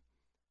return.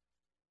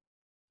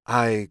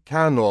 I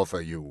can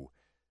offer you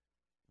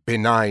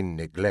benign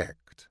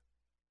neglect,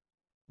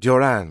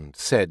 Durand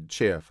said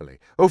cheerfully.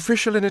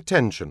 Official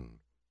inattention.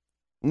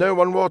 No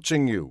one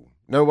watching you,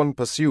 no one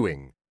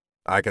pursuing.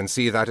 I can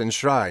see that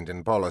enshrined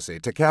in policy,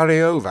 to carry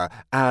over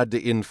ad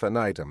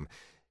infinitum.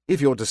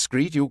 If you're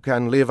discreet, you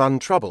can live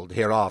untroubled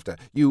hereafter,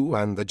 you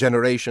and the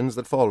generations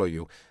that follow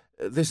you.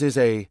 This is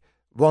a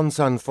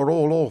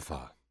once-and-for-all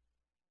offer.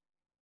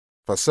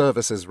 For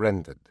services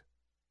rendered.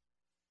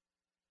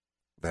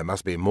 There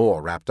must be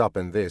more wrapped up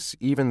in this,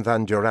 even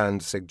than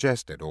Durand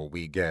suggested or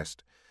we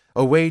guessed.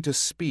 A way to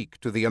speak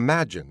to the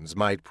imagines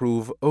might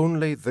prove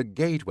only the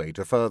gateway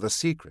to further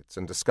secrets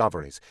and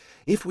discoveries.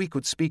 If we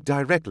could speak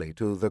directly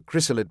to the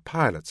chrysalid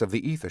pilots of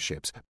the ether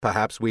ships,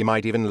 perhaps we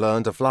might even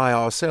learn to fly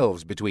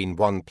ourselves between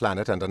one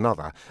planet and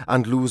another,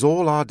 and lose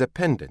all our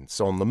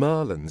dependence on the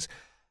Merlins.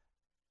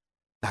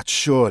 That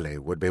surely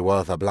would be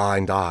worth a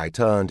blind eye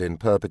turned in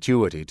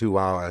perpetuity to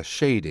our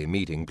shady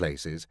meeting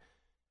places,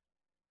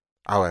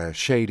 our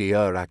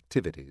shadier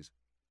activities.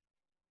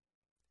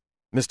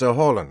 Mr.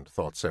 Holland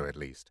thought so, at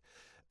least.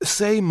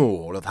 Say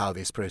more of how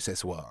this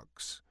process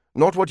works.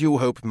 Not what you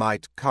hope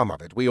might come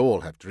of it. We all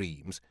have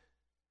dreams.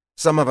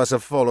 Some of us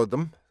have followed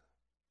them.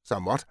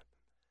 Somewhat.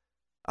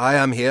 I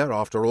am here,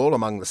 after all,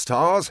 among the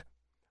stars,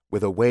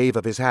 with a wave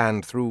of his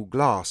hand through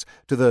glass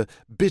to the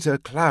bitter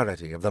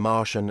clarity of the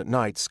Martian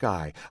night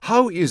sky.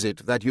 How is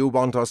it that you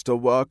want us to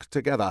work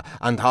together,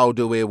 and how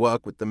do we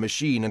work with the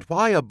machine, and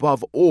why,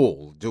 above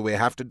all, do we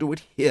have to do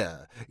it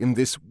here, in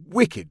this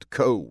wicked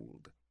cold?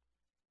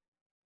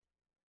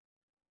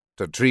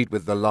 To treat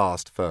with the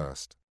last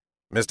first.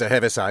 Mr.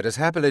 Heaviside has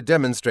happily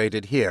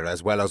demonstrated here,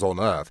 as well as on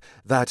Earth,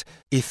 that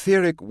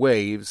etheric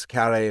waves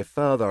carry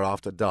further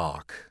after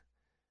dark.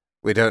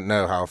 We don't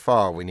know how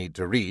far we need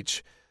to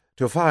reach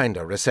to find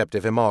a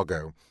receptive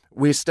imago.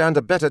 We stand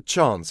a better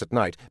chance at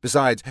night.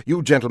 Besides,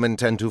 you gentlemen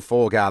tend to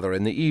foregather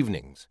in the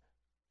evenings.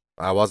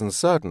 I wasn't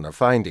certain of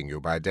finding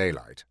you by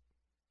daylight.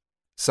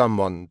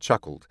 Someone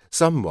chuckled.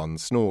 Someone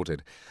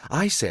snorted.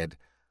 I said,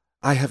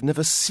 I have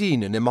never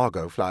seen an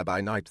imago fly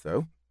by night,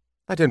 though.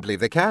 I don't believe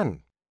they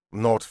can.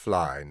 Not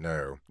fly,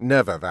 no.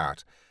 Never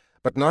that.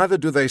 But neither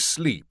do they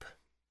sleep,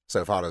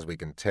 so far as we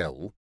can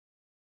tell.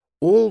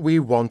 All we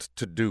want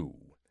to do,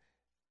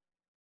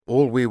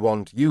 all we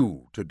want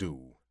you to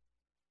do,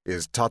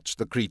 is touch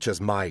the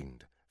creature's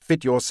mind,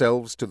 fit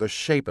yourselves to the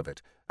shape of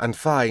it, and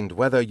find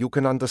whether you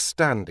can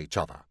understand each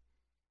other.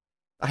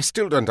 I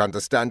still don't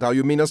understand how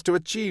you mean us to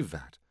achieve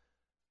that.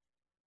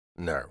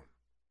 No.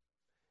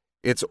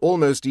 It's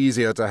almost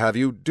easier to have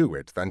you do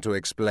it than to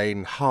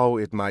explain how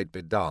it might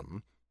be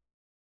done.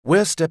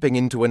 We're stepping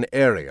into an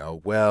area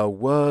where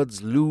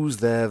words lose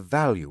their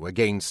value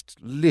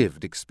against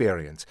lived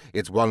experience.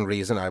 It's one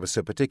reason I was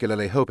so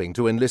particularly hoping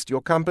to enlist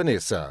your company,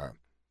 sir.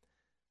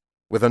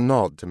 With a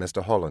nod to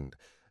Mr. Holland,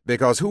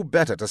 because who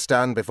better to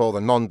stand before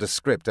the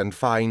nondescript and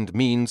find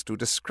means to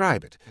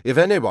describe it? If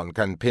anyone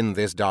can pin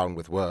this down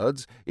with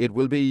words, it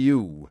will be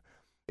you.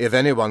 If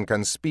anyone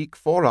can speak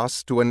for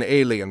us to an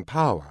alien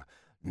power,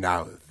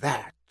 now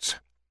that,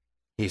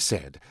 he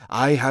said,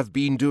 I have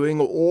been doing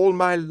all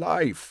my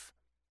life.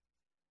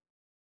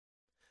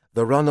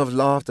 The run of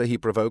laughter he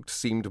provoked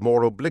seemed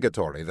more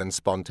obligatory than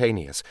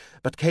spontaneous,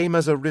 but came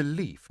as a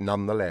relief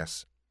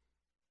nonetheless.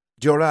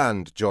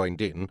 Durand joined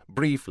in,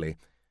 briefly.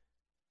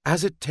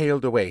 As it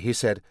tailed away, he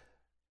said,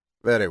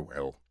 Very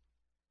well.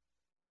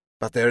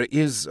 But there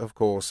is, of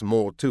course,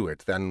 more to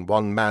it than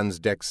one man's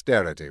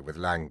dexterity with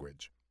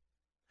language.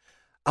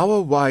 Our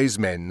wise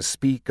men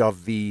speak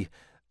of the,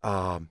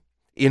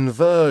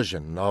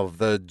 inversion of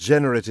the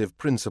generative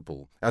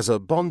principle as a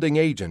bonding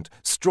agent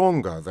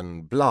stronger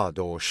than blood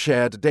or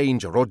shared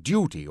danger or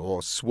duty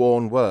or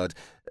sworn word.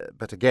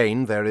 But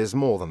again, there is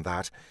more than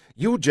that.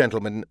 You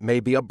gentlemen may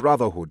be a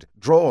brotherhood,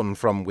 drawn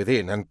from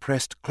within and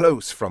pressed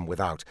close from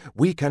without.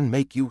 We can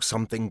make you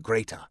something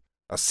greater,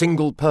 a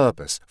single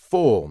purpose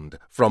formed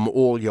from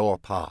all your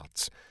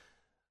parts.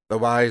 The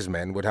wise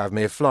men would have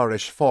me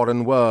flourish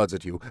foreign words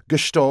at you,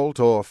 gestalt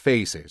or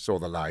faces or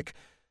the like.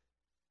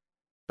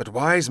 But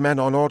wise men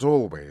are not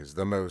always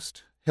the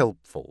most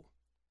helpful.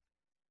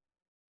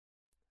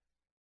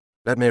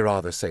 Let me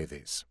rather say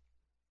this,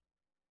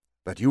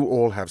 that you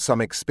all have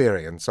some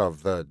experience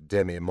of the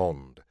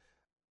demi-monde.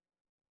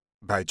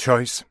 By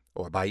choice,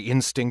 or by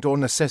instinct or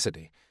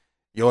necessity,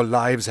 your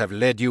lives have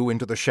led you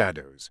into the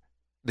shadows.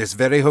 This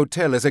very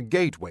hotel is a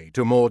gateway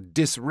to more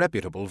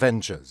disreputable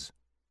ventures.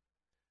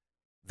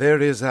 There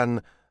is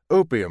an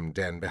opium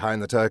den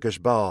behind the Turkish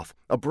bath,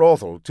 a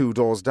brothel 2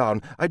 doors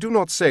down. I do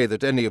not say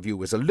that any of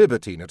you is a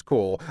libertine at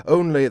core,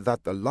 only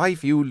that the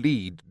life you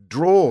lead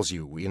draws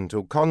you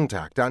into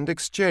contact and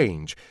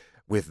exchange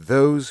with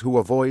those who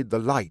avoid the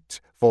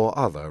light for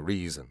other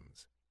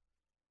reasons.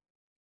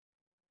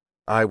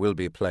 I will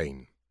be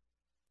plain.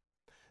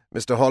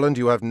 Mr. Holland,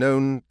 you have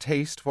known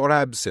taste for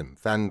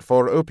absinthe and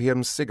for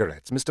opium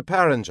cigarettes. Mr.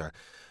 Parringer,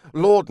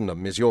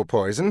 laudanum is your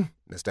poison.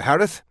 Mr.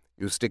 Harrith,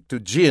 you stick to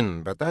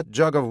gin, but that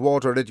jug of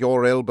water at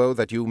your elbow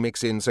that you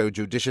mix in so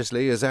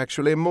judiciously is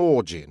actually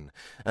more gin,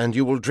 and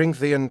you will drink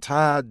the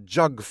entire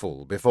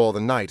jugful before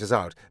the night is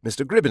out.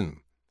 Mr. Gribben.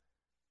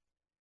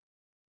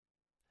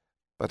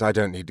 But I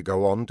don't need to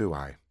go on, do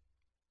I?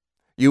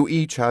 You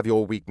each have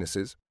your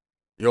weaknesses,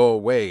 your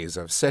ways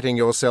of setting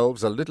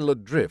yourselves a little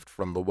adrift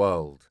from the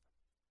world.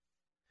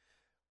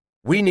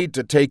 We need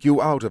to take you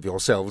out of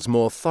yourselves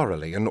more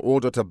thoroughly in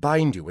order to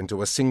bind you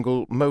into a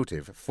single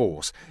motive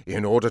force,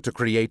 in order to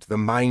create the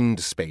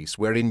mind space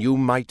wherein you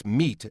might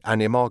meet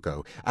an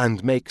imago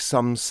and make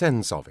some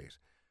sense of it.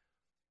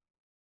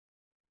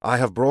 I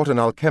have brought an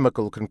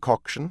alchemical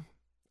concoction,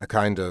 a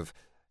kind of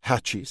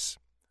hachis,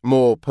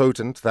 more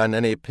potent than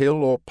any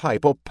pill or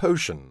pipe or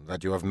potion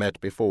that you have met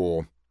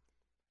before.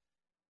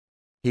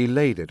 He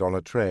laid it on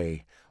a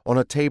tray, on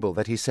a table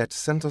that he set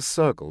centre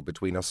circle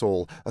between us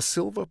all, a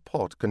silver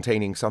pot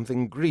containing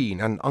something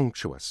green and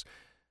unctuous,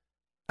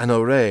 an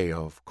array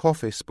of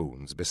coffee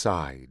spoons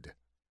beside.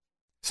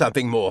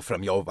 Something more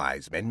from your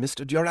wise men,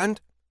 Mr.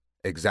 Durand?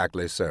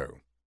 Exactly so.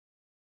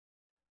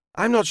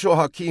 I'm not sure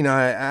how keen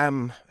I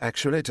am,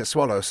 actually, to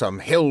swallow some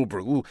hell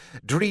brew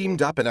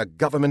dreamed up in a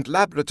government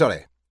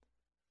laboratory.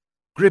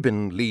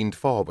 Gribben leaned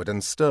forward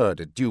and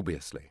stirred it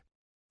dubiously.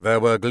 There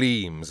were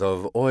gleams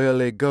of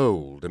oily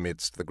gold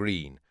amidst the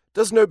green.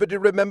 Does nobody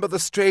remember the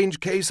strange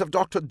case of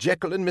Dr.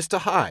 Jekyll and Mr.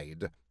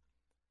 Hyde?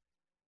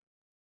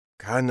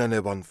 Can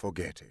anyone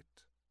forget it?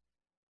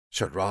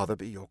 Should rather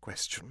be your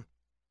question.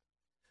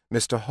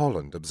 Mr.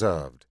 Holland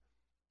observed.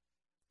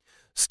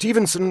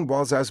 Stevenson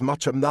was as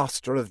much a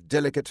master of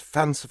delicate,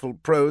 fanciful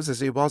prose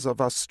as he was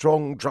of a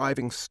strong,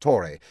 driving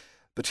story,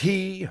 but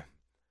he,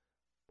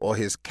 or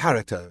his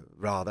character,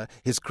 rather,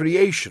 his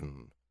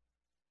creation,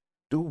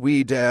 do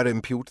we dare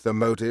impute the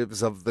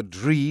motives of the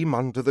dream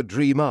unto the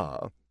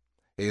dreamer?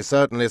 He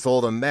certainly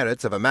saw the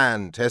merits of a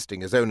man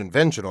testing his own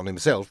invention on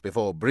himself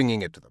before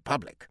bringing it to the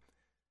public.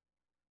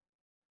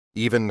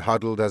 Even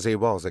huddled as he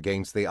was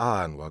against the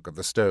ironwork of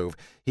the stove,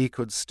 he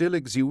could still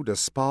exude a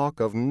spark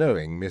of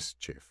knowing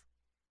mischief.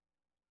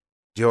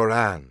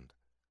 Durand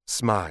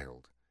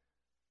smiled.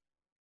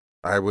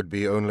 I would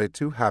be only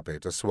too happy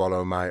to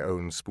swallow my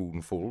own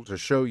spoonful to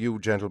show you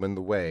gentlemen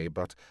the way,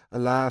 but,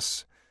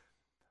 alas,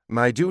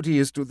 my duty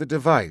is to the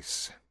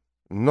device,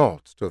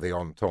 not to the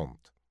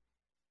entente.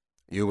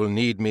 You will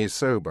need me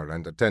sober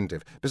and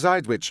attentive,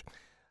 besides which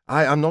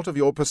I am not of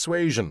your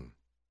persuasion.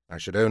 I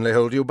should only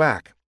hold you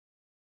back.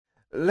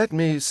 Let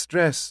me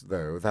stress,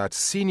 though, that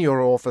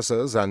senior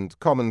officers and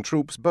common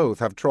troops both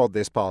have trod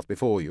this path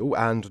before you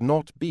and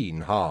not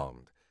been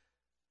harmed.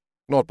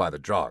 Not by the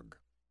drug.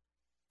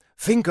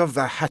 Think of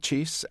the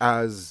hachis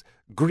as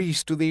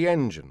grease to the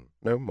engine,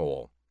 no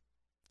more.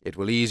 It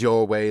will ease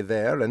your way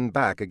there and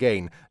back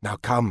again. Now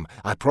come,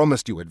 I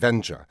promised you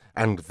adventure,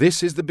 and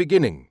this is the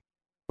beginning.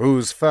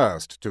 Who's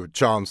first to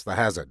chance the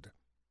hazard?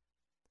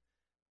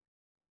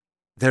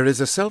 There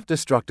is a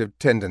self-destructive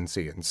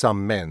tendency in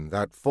some men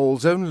that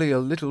falls only a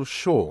little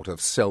short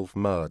of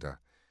self-murder.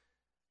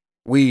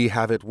 We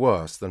have it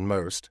worse than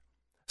most.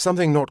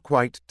 Something not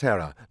quite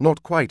terror,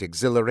 not quite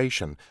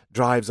exhilaration,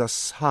 drives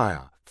us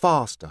higher,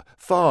 faster,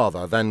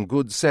 farther than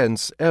good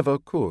sense ever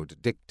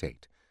could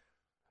dictate.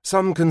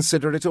 Some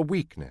consider it a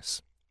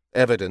weakness,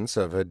 evidence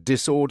of a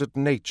disordered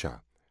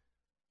nature.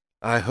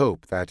 I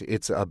hope that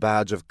it's a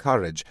badge of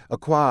courage,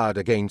 acquired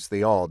against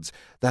the odds,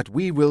 that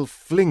we will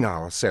fling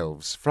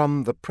ourselves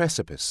from the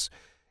precipice,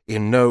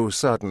 in no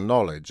certain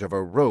knowledge of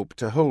a rope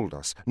to hold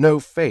us, no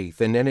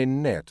faith in any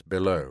net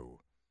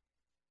below.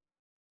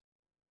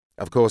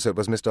 Of course it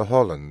was Mr.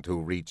 Holland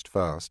who reached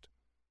first,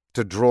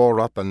 to draw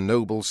up a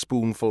noble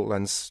spoonful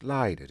and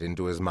slide it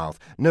into his mouth.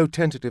 No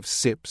tentative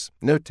sips,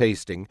 no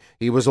tasting,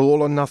 he was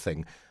all or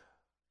nothing,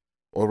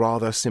 or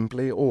rather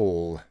simply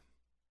all.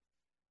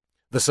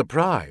 The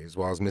surprise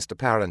was Mr.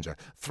 Parringer,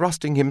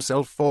 thrusting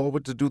himself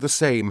forward to do the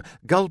same,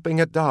 gulping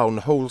it down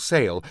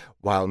wholesale,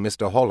 while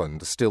Mr.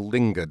 Holland still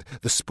lingered,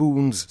 the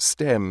spoon's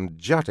stem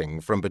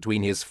jutting from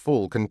between his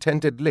full,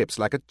 contented lips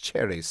like a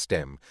cherry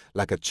stem,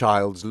 like a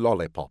child's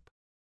lollipop.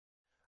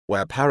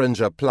 Where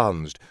Parringer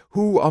plunged,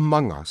 who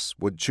among us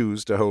would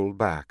choose to hold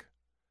back?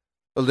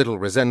 A little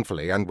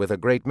resentfully, and with a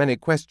great many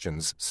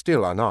questions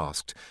still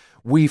unasked,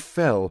 we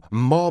fell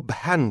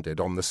mob-handed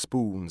on the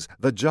spoons,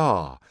 the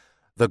jar,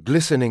 the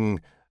glistening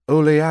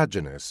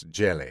oleaginous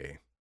jelly.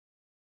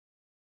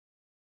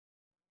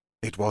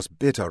 It was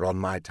bitter on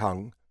my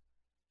tongue,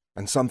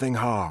 and something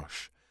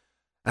harsh,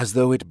 as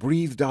though it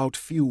breathed out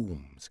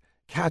fumes,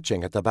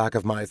 catching at the back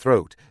of my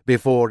throat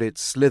before it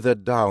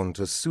slithered down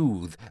to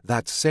soothe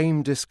that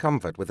same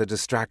discomfort with a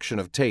distraction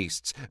of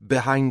tastes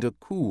behind a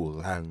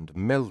cool and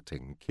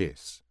melting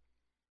kiss.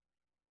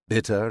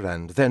 Bitter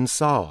and then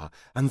sour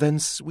and then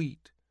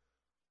sweet.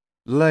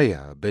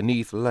 Layer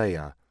beneath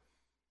layer,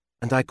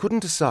 and I couldn't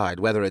decide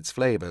whether its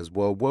flavors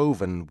were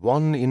woven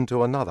one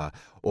into another,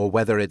 or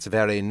whether its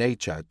very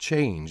nature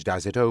changed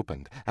as it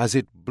opened, as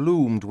it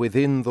bloomed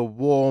within the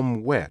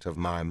warm wet of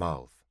my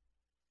mouth.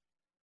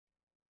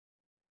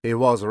 He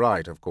was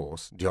right, of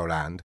course,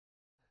 Durand.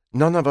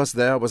 None of us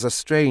there was a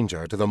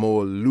stranger to the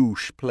more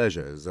louche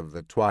pleasures of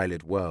the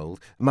twilit world.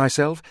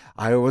 Myself,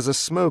 I was a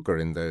smoker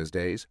in those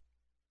days.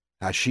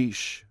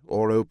 Hashish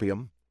or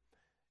opium.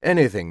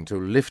 Anything to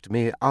lift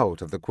me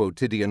out of the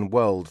quotidian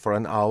world for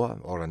an hour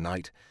or a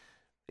night.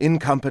 In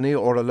company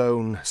or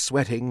alone,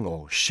 sweating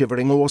or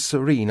shivering or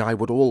serene, I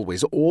would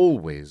always,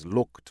 always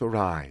look to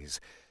rise.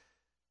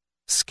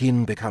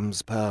 Skin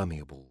becomes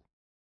permeable.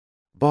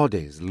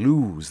 Bodies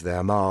lose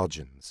their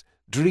margins.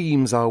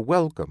 Dreams are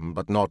welcome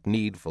but not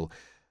needful,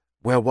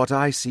 where what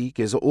I seek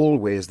is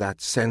always that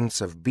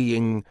sense of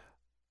being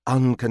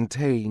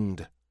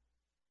uncontained,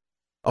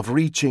 of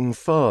reaching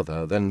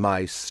further than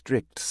my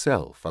strict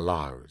self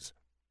allows.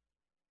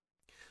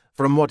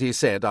 From what he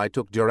said, I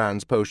took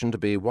Durand's potion to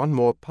be one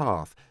more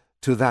path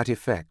to that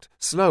effect,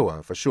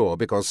 slower for sure,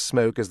 because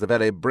smoke is the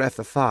very breath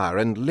of fire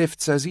and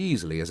lifts as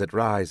easily as it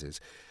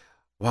rises,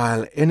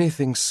 while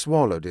anything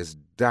swallowed is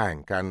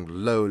dank and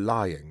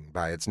low-lying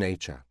by its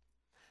nature.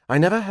 I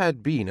never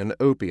had been an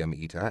opium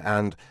eater,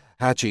 and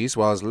hashish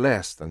was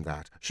less than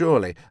that,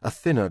 surely a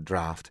thinner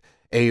draught,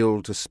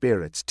 ale to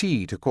spirits,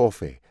 tea to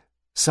coffee,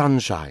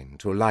 sunshine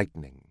to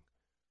lightning.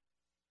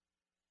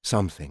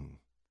 Something.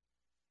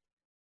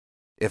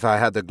 If I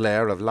had the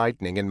glare of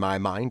lightning in my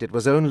mind, it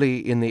was only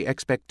in the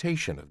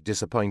expectation of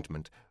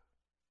disappointment.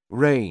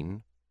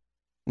 Rain,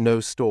 no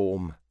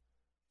storm.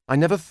 I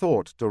never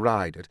thought to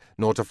ride it,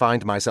 nor to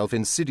find myself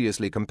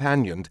insidiously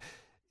companioned,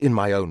 in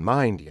my own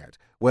mind yet,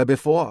 where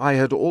before I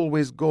had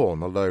always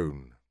gone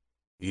alone.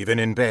 Even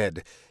in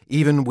bed,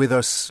 even with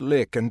a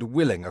slick and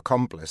willing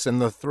accomplice in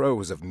the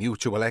throes of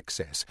mutual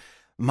excess,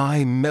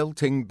 my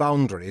melting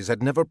boundaries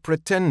had never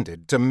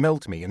pretended to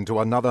melt me into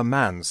another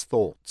man's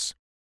thoughts.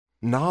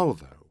 Now,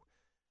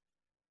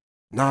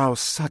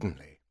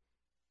 suddenly,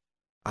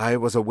 I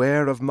was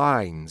aware of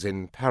minds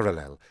in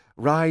parallel,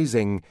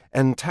 rising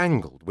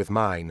entangled with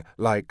mine,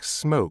 like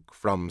smoke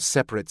from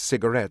separate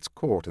cigarettes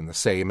caught in the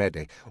same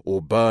eddy,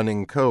 or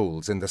burning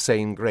coals in the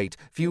same grate,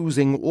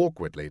 fusing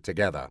awkwardly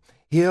together.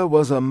 Here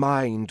was a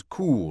mind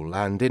cool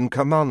and in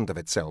command of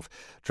itself,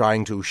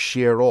 trying to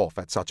sheer off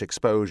at such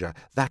exposure.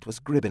 That was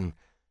Gribbin,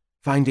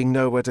 finding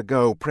nowhere to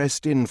go,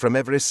 pressed in from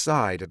every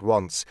side at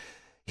once.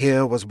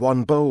 Here was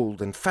one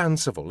bold and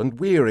fanciful and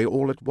weary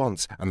all at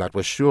once, and that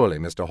was surely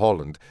Mr.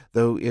 Holland,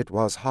 though it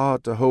was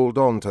hard to hold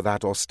on to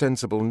that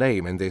ostensible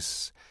name in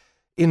this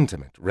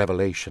intimate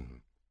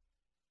revelation.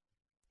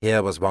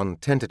 Here was one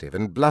tentative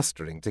and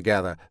blustering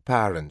together,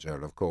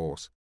 Parringer, of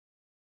course.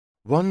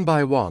 One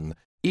by one,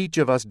 each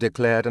of us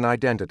declared an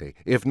identity,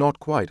 if not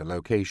quite a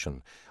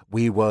location.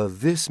 We were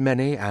this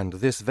many and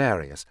this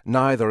various,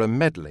 neither a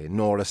medley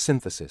nor a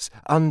synthesis,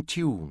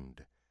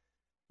 untuned.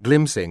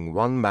 Glimpsing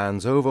one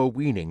man's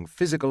overweening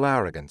physical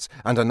arrogance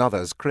and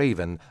another's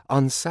craven,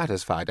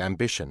 unsatisfied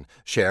ambition,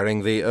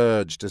 sharing the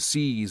urge to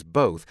seize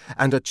both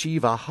and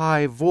achieve a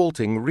high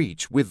vaulting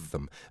reach with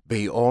them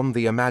beyond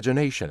the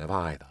imagination of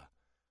either.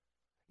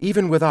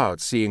 Even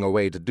without seeing a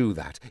way to do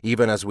that,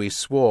 even as we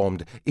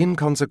swarmed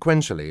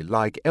inconsequentially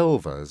like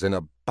elvers in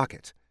a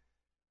bucket,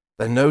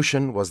 the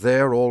notion was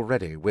there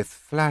already with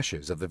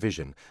flashes of the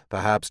vision.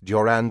 Perhaps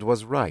Durand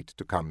was right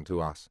to come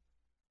to us.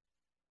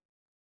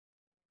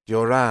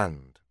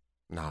 Durand,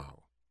 now.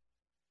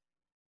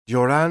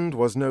 Durand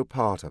was no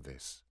part of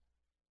this.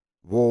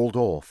 Walled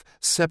off,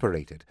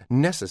 separated,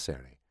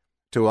 necessary.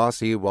 To us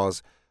he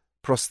was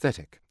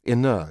prosthetic,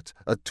 inert,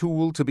 a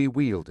tool to be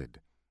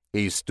wielded.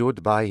 He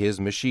stood by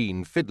his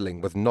machine, fiddling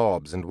with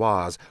knobs and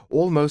wires,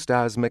 almost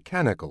as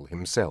mechanical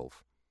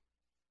himself.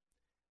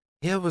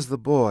 Here was the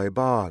boy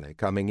Barley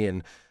coming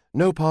in,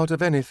 no part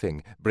of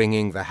anything,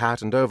 bringing the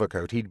hat and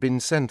overcoat he'd been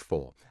sent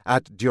for.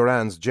 At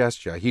Durand's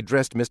gesture he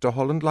dressed Mr.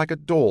 Holland like a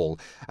doll,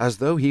 as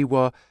though he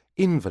were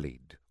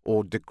invalid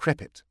or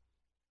decrepit.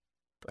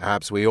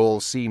 Perhaps we all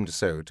seemed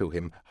so to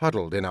him,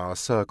 huddled in our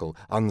circle,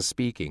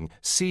 unspeaking,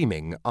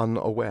 seeming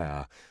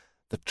unaware.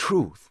 The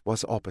truth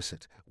was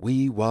opposite.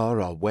 We were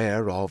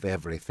aware of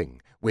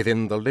everything,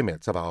 within the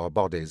limits of our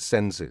body's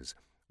senses.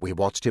 We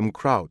watched him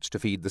crouch to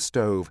feed the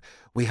stove.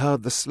 We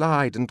heard the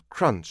slide and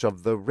crunch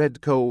of the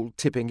red coal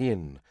tipping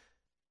in,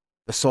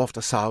 the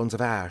softer sounds of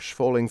ash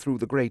falling through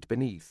the grate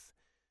beneath.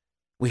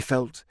 We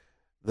felt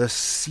the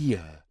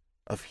sear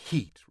of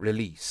heat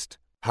released,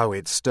 how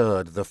it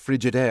stirred the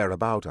frigid air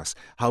about us,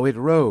 how it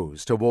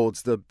rose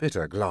towards the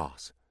bitter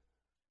glass.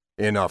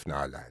 Enough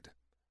now, lad.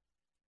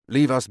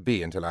 Leave us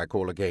be until I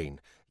call again.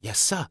 Yes,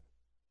 sir.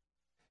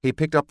 He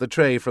picked up the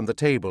tray from the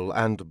table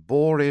and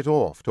bore it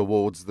off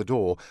towards the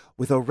door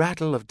with a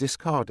rattle of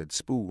discarded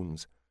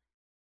spoons.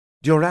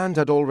 Durand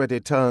had already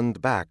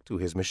turned back to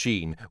his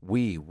machine.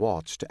 We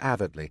watched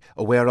avidly,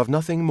 aware of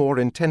nothing more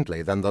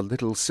intently than the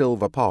little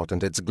silver pot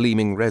and its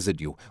gleaming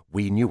residue.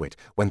 We knew it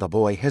when the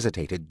boy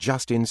hesitated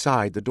just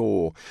inside the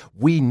door.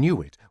 We knew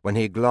it when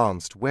he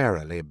glanced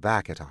warily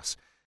back at us.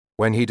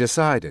 When he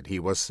decided he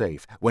was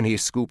safe, when he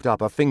scooped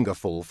up a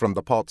fingerful from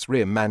the pot's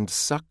rim and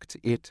sucked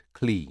it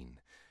clean.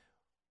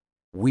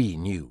 We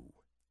knew.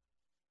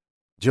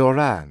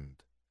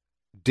 Durand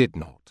did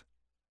not.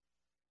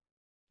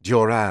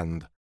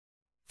 Durand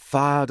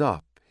fired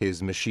up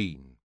his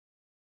machine.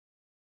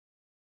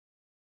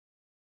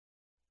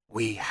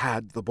 We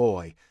had the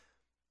boy.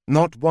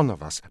 Not one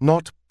of us,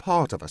 not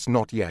part of us,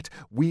 not yet.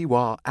 We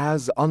were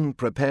as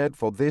unprepared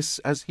for this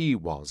as he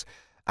was,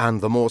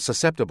 and the more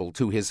susceptible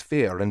to his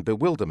fear and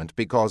bewilderment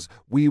because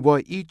we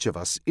were each of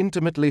us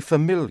intimately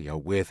familiar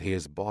with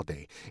his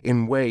body,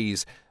 in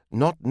ways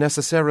not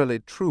necessarily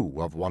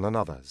true of one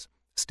another's.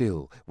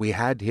 Still, we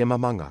had him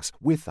among us,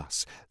 with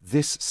us,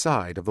 this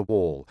side of the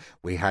wall.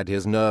 We had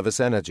his nervous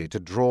energy to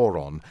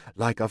draw on,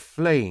 like a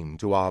flame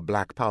to our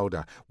black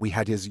powder. We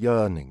had his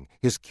yearning,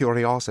 his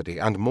curiosity,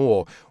 and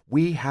more.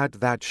 We had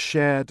that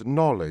shared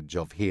knowledge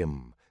of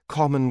him,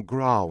 common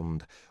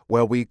ground,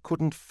 where we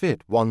couldn't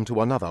fit one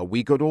to another.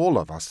 We could all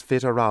of us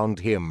fit around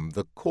him,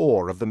 the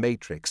core of the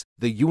matrix,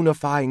 the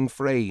unifying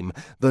frame,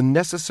 the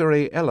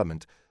necessary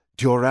element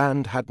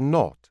Durand had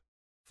not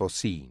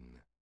foreseen.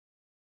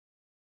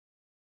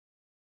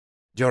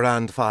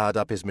 Durand fired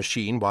up his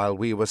machine while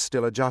we were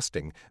still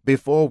adjusting,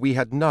 before we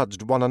had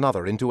nudged one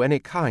another into any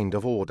kind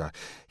of order.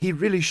 He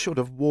really should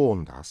have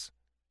warned us.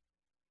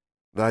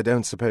 I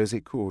don't suppose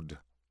he could.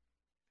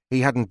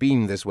 He hadn't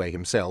been this way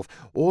himself.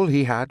 All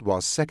he had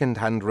was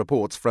second-hand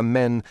reports from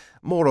men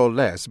more or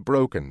less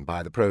broken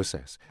by the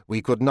process.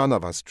 We could none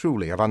of us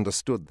truly have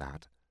understood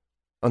that.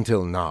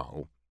 Until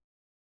now.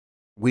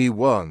 We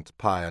weren't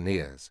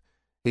pioneers.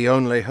 He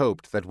only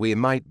hoped that we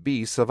might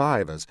be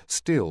survivors.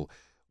 Still,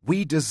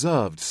 we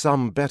deserved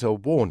some better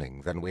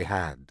warning than we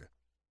had.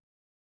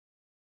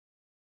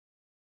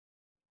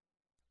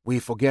 We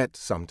forget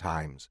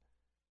sometimes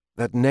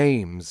that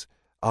names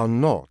are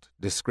not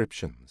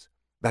descriptions,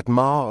 that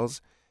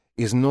Mars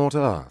is not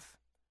Earth,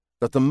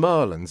 that the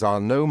Merlins are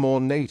no more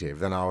native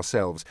than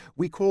ourselves.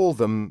 We call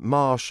them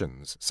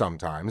Martians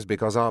sometimes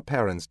because our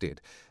parents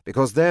did,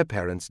 because their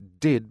parents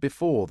did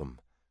before them,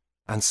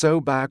 and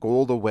so back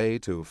all the way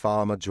to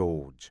Farmer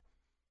George.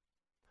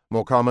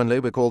 More commonly,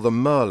 we call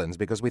them Merlins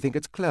because we think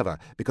it's clever,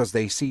 because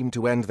they seem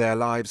to end their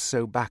lives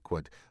so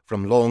backward,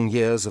 from long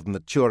years of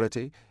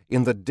maturity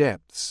in the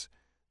depths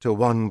to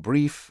one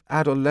brief,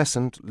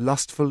 adolescent,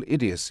 lustful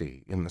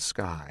idiocy in the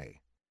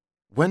sky.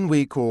 When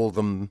we call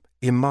them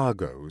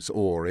imagos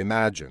or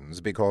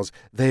imagines because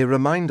they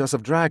remind us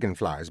of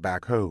dragonflies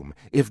back home,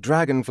 if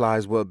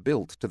dragonflies were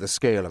built to the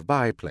scale of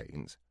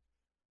biplanes,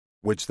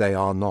 which they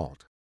are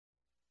not.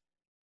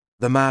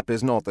 The map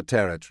is not the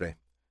territory.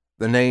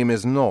 The name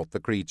is not the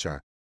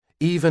creature.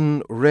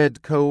 Even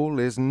red coal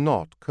is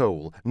not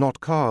coal, not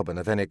carbon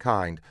of any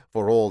kind,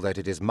 for all that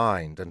it is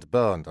mined and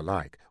burned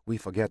alike. We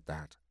forget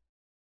that.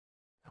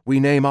 We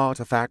name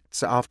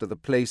artifacts after the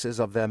places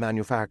of their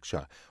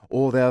manufacture,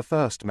 or their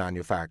first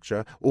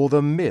manufacture, or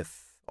the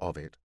myth of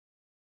it.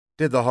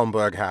 Did the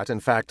Homburg hat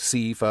in fact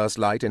see first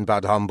light in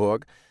Bad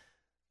Homburg?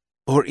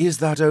 Or is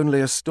that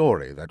only a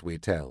story that we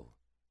tell?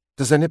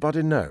 Does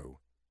anybody know?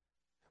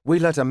 We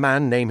let a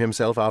man name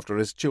himself after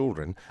his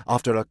children,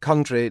 after a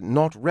country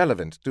not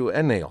relevant to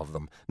any of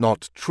them,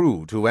 not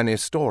true to any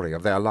story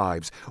of their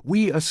lives.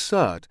 We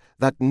assert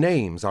that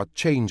names are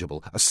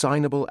changeable,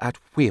 assignable at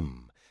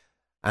whim,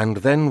 and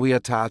then we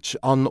attach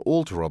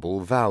unalterable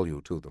value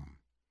to them.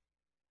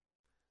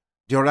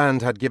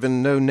 Durand had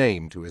given no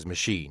name to his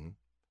machine.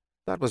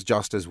 That was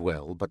just as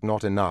well, but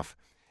not enough.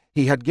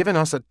 He had given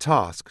us a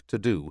task to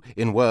do,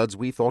 in words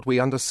we thought we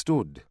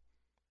understood.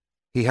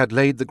 He had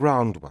laid the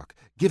groundwork,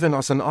 given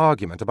us an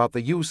argument about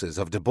the uses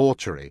of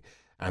debauchery,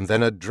 and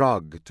then a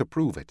drug to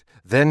prove it.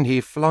 Then he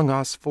flung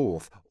us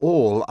forth,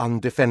 all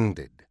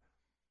undefended.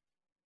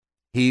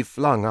 He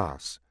flung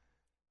us,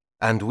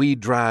 and we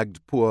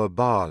dragged poor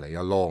Barley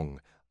along,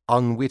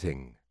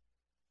 unwitting,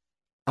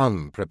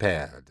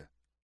 unprepared.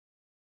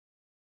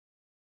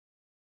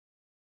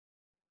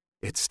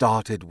 It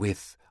started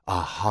with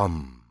a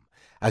hum,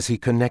 as he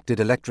connected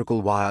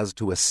electrical wires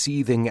to a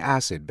seething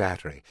acid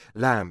battery.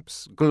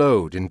 Lamps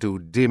glowed into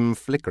dim,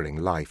 flickering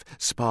life.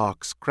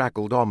 Sparks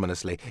crackled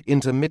ominously,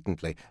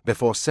 intermittently,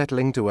 before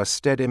settling to a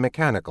steady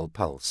mechanical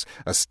pulse.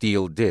 A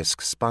steel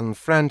disc spun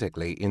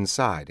frantically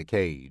inside a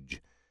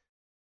cage.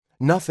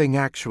 Nothing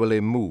actually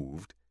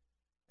moved,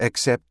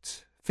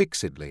 except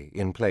fixedly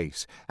in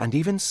place, and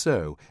even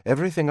so,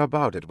 everything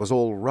about it was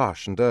all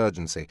rush and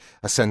urgency,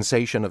 a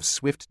sensation of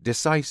swift,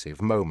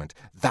 decisive moment.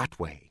 That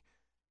way.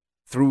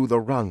 Through the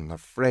run of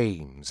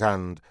frames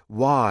and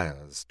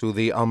wires to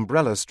the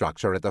umbrella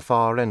structure at the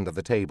far end of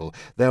the table,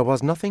 there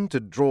was nothing to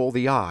draw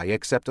the eye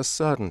except a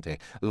certainty,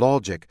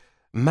 logic,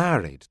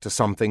 married to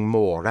something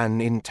more,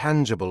 an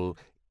intangible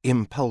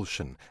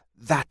impulsion.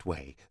 That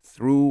way,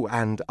 through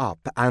and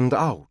up and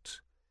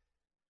out.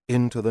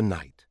 into the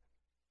night.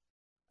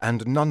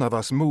 And none of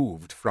us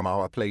moved from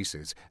our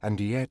places, and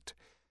yet,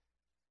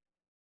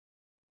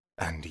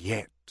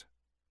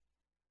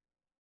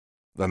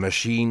 the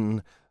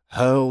machine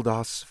hurled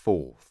us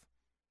forth,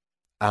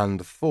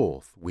 and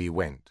forth we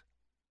went.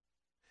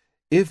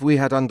 If we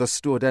had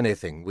understood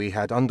anything, we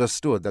had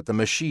understood that the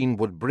machine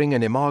would bring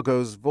an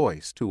imago's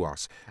voice to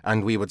us,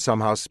 and we would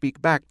somehow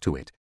speak back to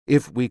it,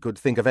 if we could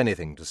think of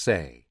anything to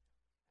say.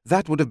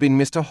 That would have been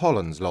Mr.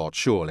 Holland's lot,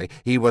 surely.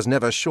 He was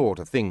never short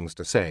of things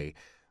to say.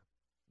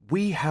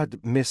 We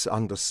had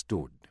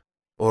misunderstood,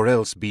 or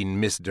else been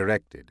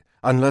misdirected,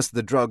 unless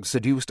the drug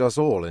seduced us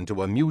all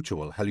into a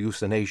mutual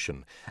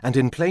hallucination, and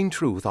in plain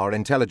truth our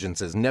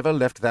intelligences never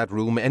left that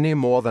room any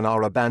more than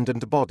our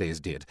abandoned bodies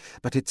did,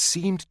 but it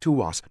seemed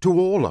to us, to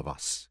all of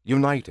us,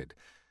 united,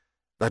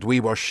 that we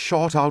were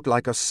shot out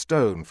like a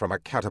stone from a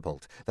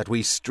catapult, that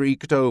we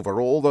streaked over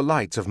all the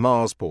lights of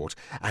Marsport,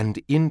 and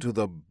into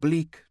the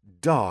bleak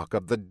dark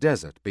of the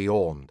desert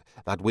beyond,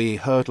 that we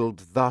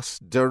hurtled thus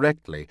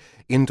directly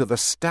into the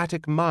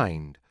static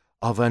mind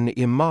of an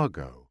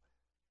imago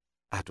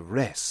at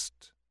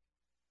rest.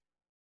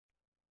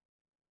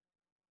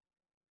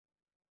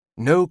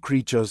 No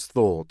creature's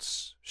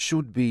thoughts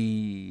should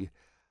be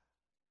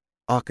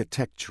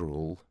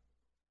architectural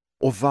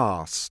or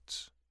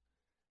vast.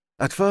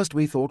 At first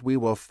we thought we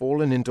were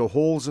fallen into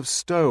halls of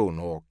stone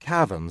or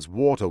caverns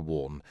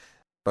water-worn,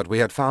 but we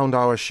had found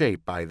our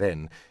shape by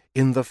then,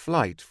 in the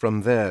flight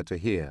from there to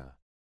here.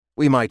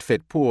 We might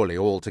fit poorly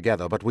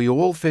altogether, but we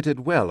all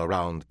fitted well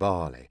around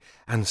Barley,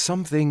 and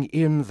something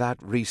in that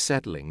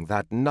resettling,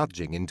 that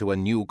nudging into a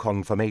new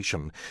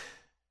conformation,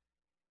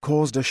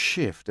 caused a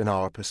shift in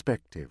our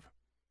perspective.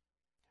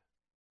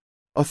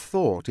 A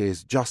thought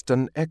is just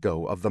an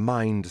echo of the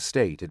mind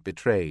state it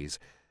betrays,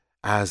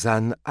 as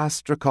an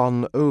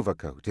Astrakhan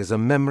overcoat is a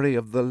memory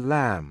of the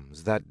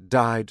lambs that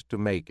died to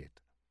make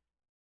it.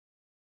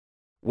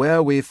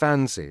 Where we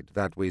fancied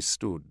that we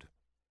stood,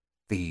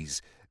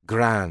 these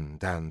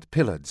grand and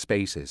pillared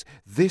spaces,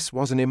 this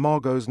was an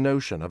imago's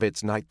notion of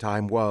its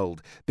nighttime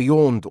world,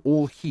 beyond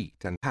all heat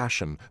and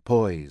passion,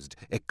 poised,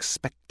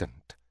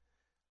 expectant.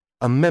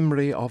 A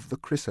memory of the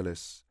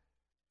chrysalis,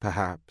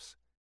 perhaps.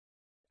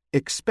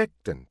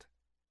 Expectant,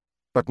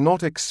 but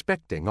not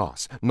expecting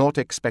us, not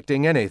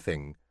expecting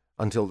anything,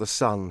 until the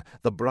sun,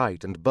 the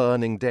bright and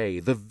burning day,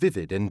 the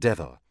vivid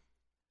endeavour.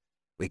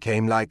 We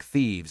came like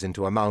thieves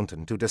into a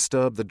mountain to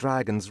disturb the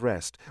dragon's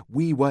rest.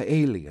 We were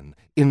alien,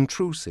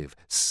 intrusive,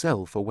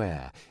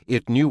 self-aware.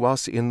 It knew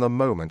us in the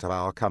moment of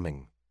our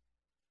coming.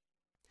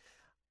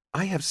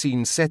 I have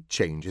seen set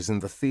changes in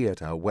the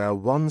theatre where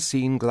one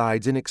scene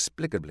glides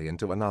inexplicably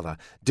into another,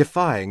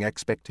 defying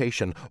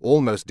expectation,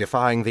 almost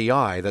defying the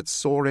eye that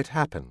saw it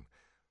happen.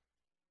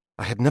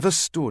 I had never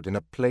stood in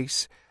a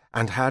place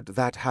and had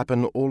that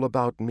happen all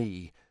about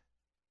me.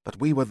 But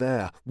we were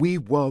there, we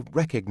were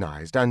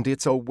recognized, and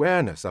its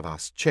awareness of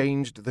us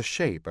changed the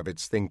shape of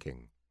its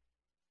thinking.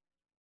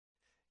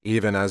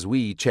 Even as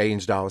we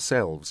changed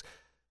ourselves,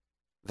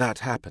 that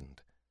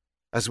happened.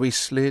 As we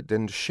slid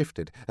and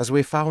shifted, as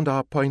we found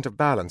our point of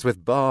balance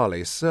with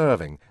Barley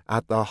serving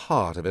at the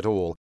heart of it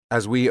all,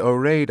 as we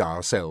arrayed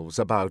ourselves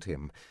about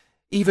him.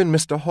 Even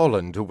Mr.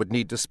 Holland, who would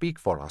need to speak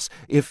for us,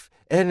 if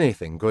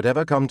anything could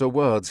ever come to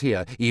words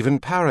here, even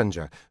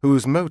Parringer,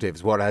 whose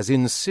motives were as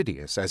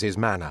insidious as his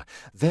manner.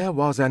 There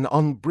was an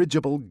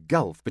unbridgeable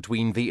gulf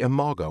between the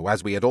imago,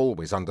 as we had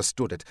always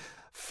understood it,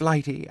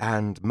 flighty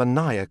and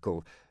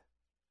maniacal,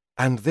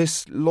 and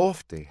this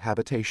lofty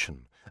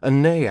habitation. A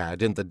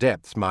naiad in the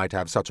depths might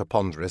have such a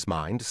ponderous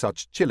mind,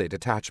 such chilly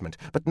detachment,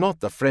 but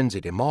not the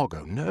frenzied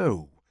imago,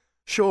 no,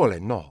 surely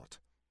not.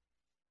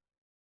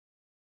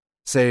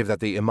 Save that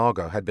the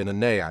imago had been a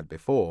naiad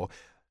before,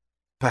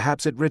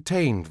 perhaps it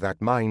retained that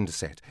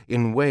mindset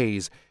in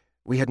ways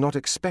we had not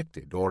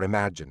expected or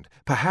imagined.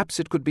 Perhaps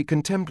it could be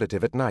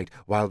contemplative at night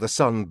while the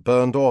sun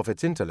burned off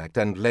its intellect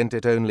and lent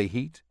it only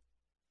heat.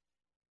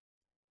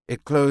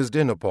 It closed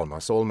in upon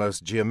us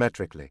almost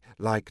geometrically,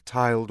 like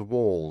tiled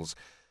walls.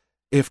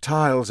 If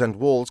tiles and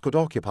walls could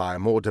occupy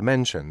more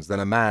dimensions than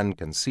a man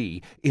can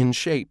see, in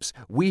shapes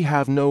we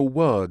have no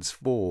words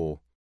for.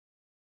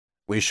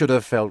 We should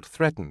have felt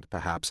threatened,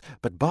 perhaps,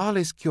 but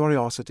Barley's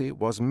curiosity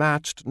was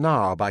matched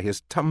now by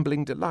his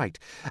tumbling delight,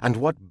 and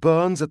what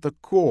burns at the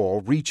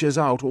core reaches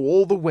out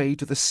all the way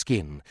to the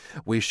skin.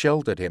 We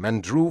sheltered him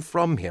and drew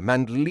from him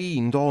and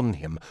leaned on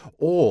him,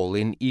 all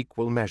in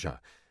equal measure.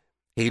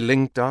 He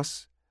linked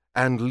us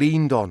and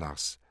leaned on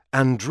us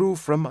and drew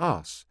from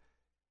us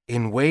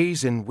in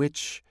ways in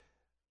which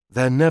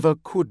there never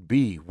could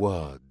be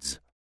words.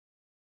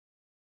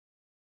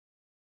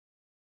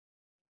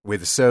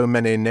 With so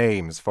many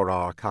names for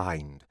our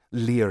kind,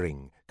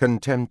 leering,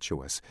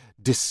 contemptuous,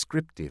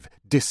 descriptive,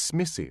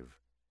 dismissive,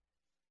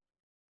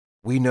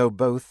 we know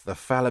both the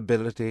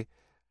fallibility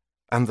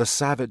and the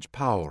savage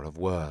power of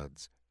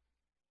words.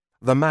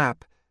 The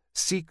map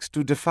seeks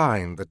to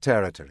define the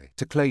territory,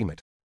 to claim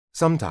it,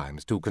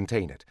 sometimes to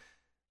contain it.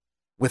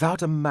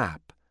 Without a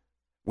map,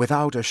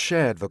 without a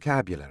shared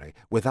vocabulary,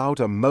 without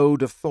a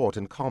mode of thought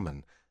in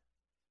common,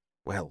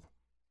 well,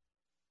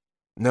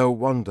 No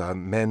wonder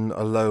men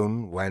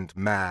alone went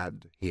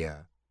mad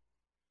here.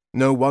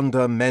 No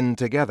wonder men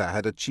together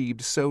had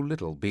achieved so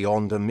little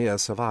beyond a mere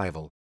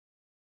survival.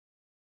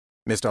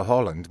 Mr.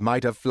 Holland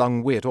might have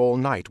flung wit all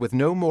night with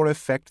no more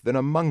effect than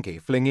a monkey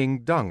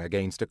flinging dung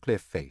against a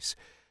cliff face,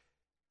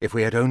 if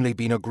we had only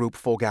been a group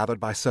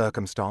foregathered by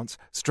circumstance,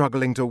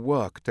 struggling to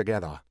work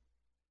together.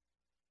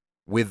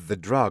 With the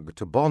drug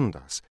to bond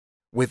us,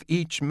 with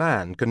each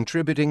man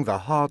contributing the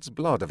heart's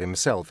blood of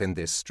himself in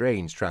this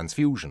strange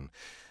transfusion,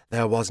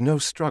 there was no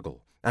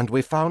struggle, and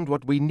we found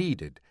what we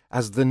needed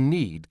as the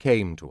need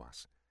came to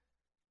us.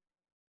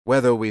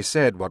 Whether we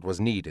said what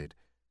was needed,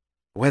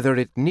 whether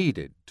it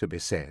needed to be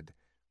said,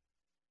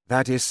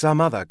 that is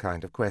some other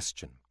kind of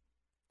question.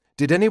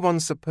 Did anyone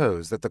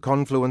suppose that the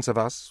confluence of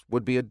us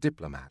would be a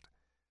diplomat?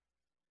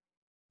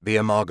 The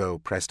imago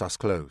pressed us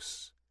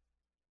close,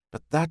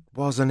 but that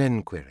was an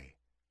enquiry.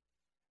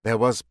 There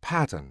was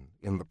pattern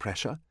in the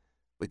pressure.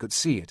 We could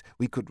see it,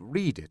 we could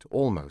read it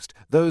almost,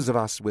 those of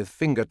us with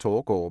finger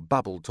talk or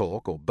bubble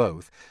talk or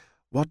both.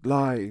 What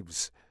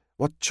lives,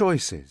 what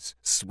choices,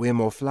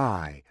 swim or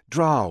fly,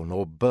 drown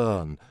or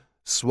burn,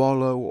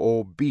 swallow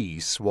or be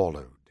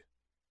swallowed.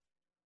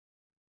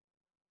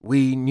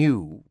 We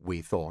knew,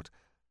 we thought,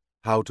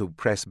 how to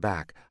press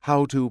back,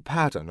 how to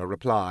pattern a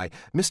reply.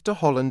 Mr.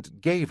 Holland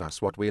gave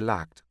us what we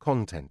lacked: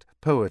 content,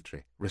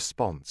 poetry,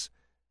 response,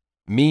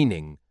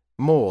 meaning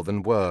more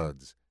than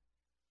words.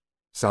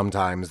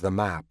 Sometimes the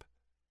map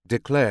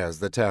declares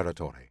the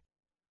territory.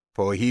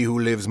 For he who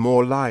lives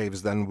more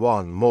lives than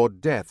one, more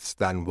deaths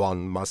than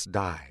one, must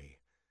die.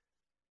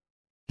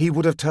 He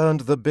would have turned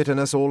the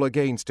bitterness all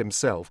against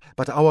himself,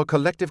 but our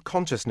collective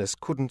consciousness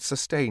couldn't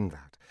sustain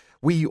that.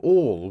 We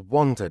all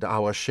wanted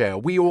our share,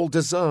 we all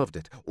deserved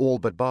it, all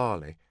but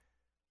Barley,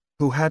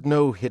 who had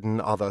no hidden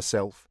other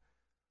self,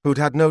 who'd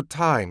had no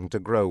time to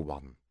grow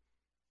one.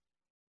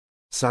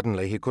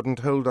 Suddenly he couldn't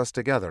hold us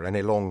together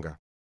any longer.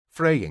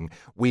 Fraying,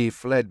 we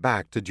fled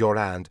back to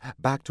Durand,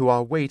 back to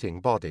our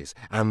waiting bodies,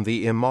 and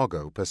the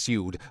imago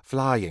pursued,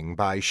 flying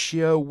by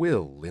sheer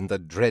will in the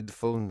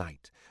dreadful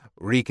night,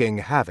 wreaking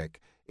havoc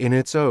in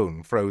its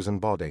own frozen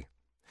body.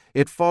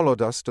 It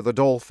followed us to the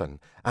Dolphin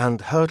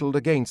and hurtled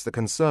against the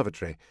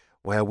conservatory,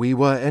 where we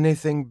were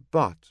anything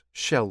but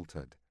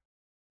sheltered,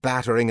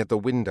 battering at the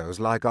windows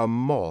like a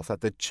moth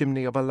at the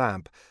chimney of a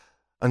lamp,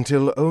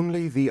 until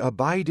only the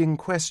abiding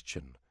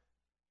question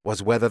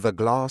was whether the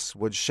glass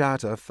would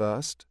shatter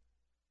first,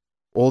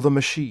 or the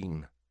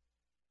machine,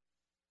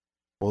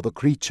 or the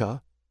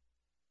creature,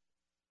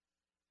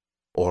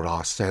 or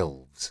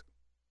ourselves.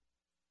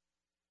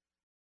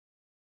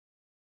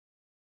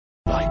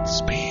 Light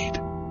speed.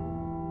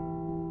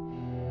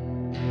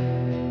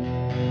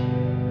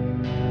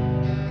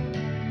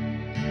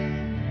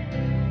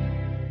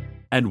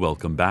 And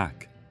welcome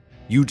back.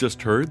 You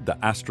just heard the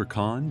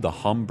Astrakhan, the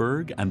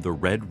Homburg, and the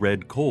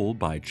Red Coal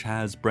by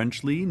Chaz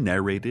Brenchley,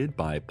 narrated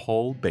by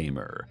Paul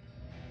Bamer.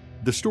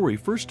 The story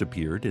first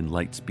appeared in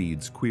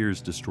Lightspeed's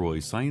Queers Destroy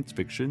Science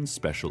Fiction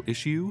special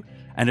issue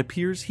and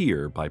appears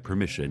here by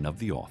permission of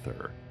the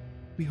author.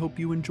 We hope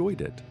you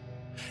enjoyed it.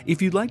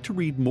 If you'd like to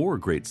read more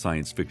great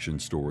science fiction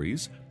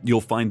stories, you'll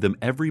find them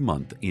every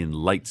month in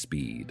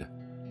Lightspeed.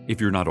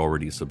 If you're not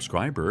already a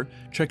subscriber,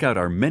 check out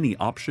our many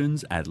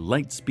options at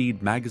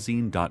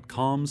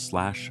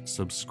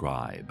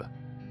lightspeedmagazine.com/subscribe.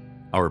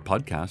 Our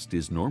podcast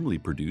is normally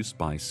produced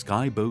by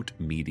Skyboat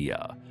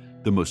Media,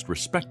 the most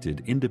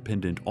respected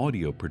independent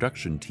audio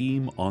production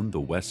team on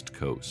the West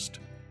Coast.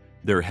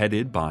 They're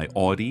headed by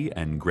Audie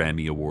and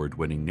Grammy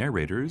Award-winning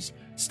narrators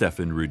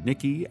Stefan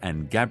Rudnicki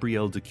and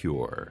Gabrielle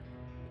DeCure.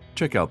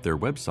 Check out their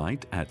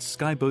website at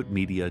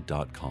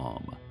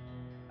skyboatmedia.com.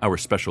 Our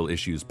special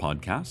issues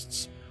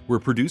podcasts were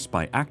produced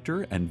by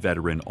actor and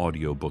veteran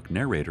audiobook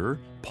narrator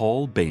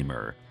Paul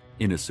Bamer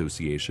in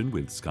association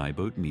with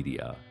Skyboat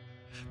Media.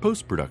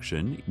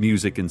 Post-production,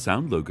 music and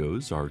sound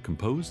logos are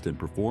composed and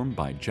performed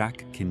by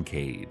Jack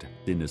Kincaid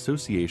in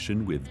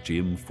association with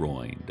Jim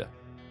Freund.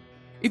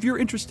 If you're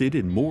interested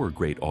in more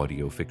great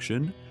audio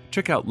fiction,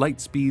 check out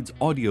Lightspeed's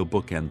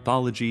audiobook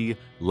anthology,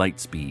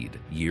 Lightspeed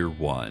Year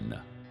 1.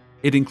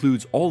 It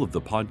includes all of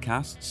the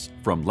podcasts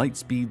from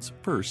Lightspeed's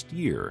first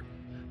year.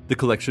 The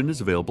collection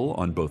is available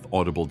on both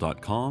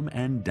audible.com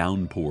and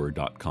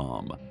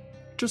downpour.com.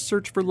 Just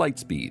search for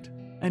Lightspeed,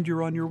 and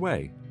you're on your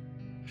way.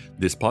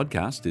 This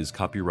podcast is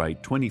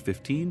copyright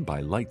 2015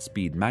 by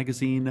Lightspeed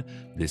Magazine.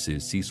 This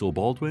is Cecil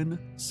Baldwin,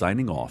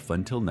 signing off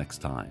until next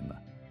time.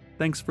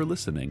 Thanks for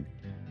listening.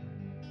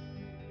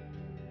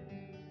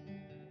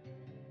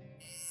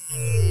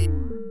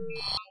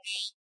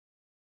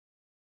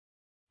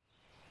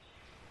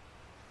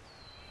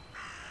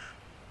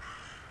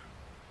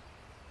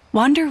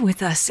 Wander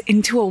with us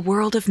into a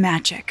world of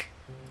magic.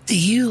 Do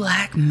you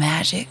like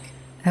magic?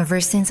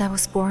 Ever since I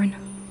was born,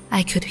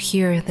 I could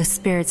hear the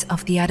spirits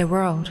of the other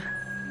world.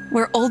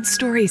 Where old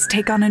stories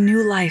take on a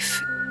new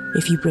life.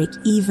 If you break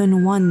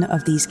even one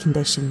of these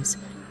conditions,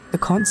 the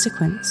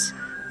consequence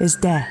is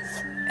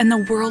death. And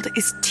the world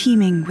is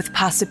teeming with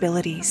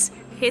possibilities.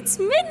 It's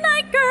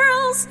midnight,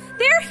 girls!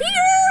 They're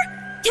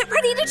here! Get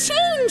ready to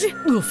change!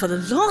 Well, for the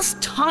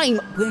last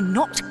time, we're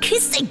not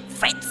kissing,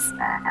 Fritz.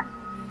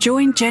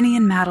 Join Jenny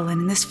and Madeline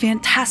in this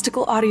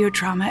fantastical audio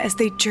drama as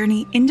they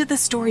journey into the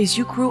stories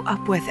you grew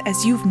up with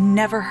as you've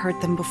never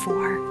heard them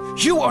before.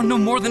 You are no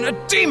more than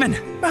a demon!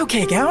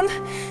 Okay, Gown.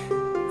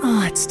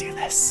 Let's do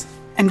this.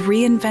 And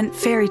reinvent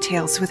fairy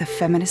tales with a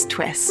feminist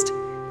twist.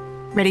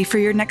 Ready for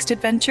your next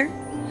adventure?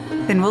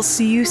 Then we'll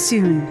see you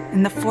soon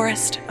in the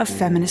forest of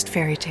feminist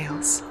fairy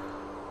tales.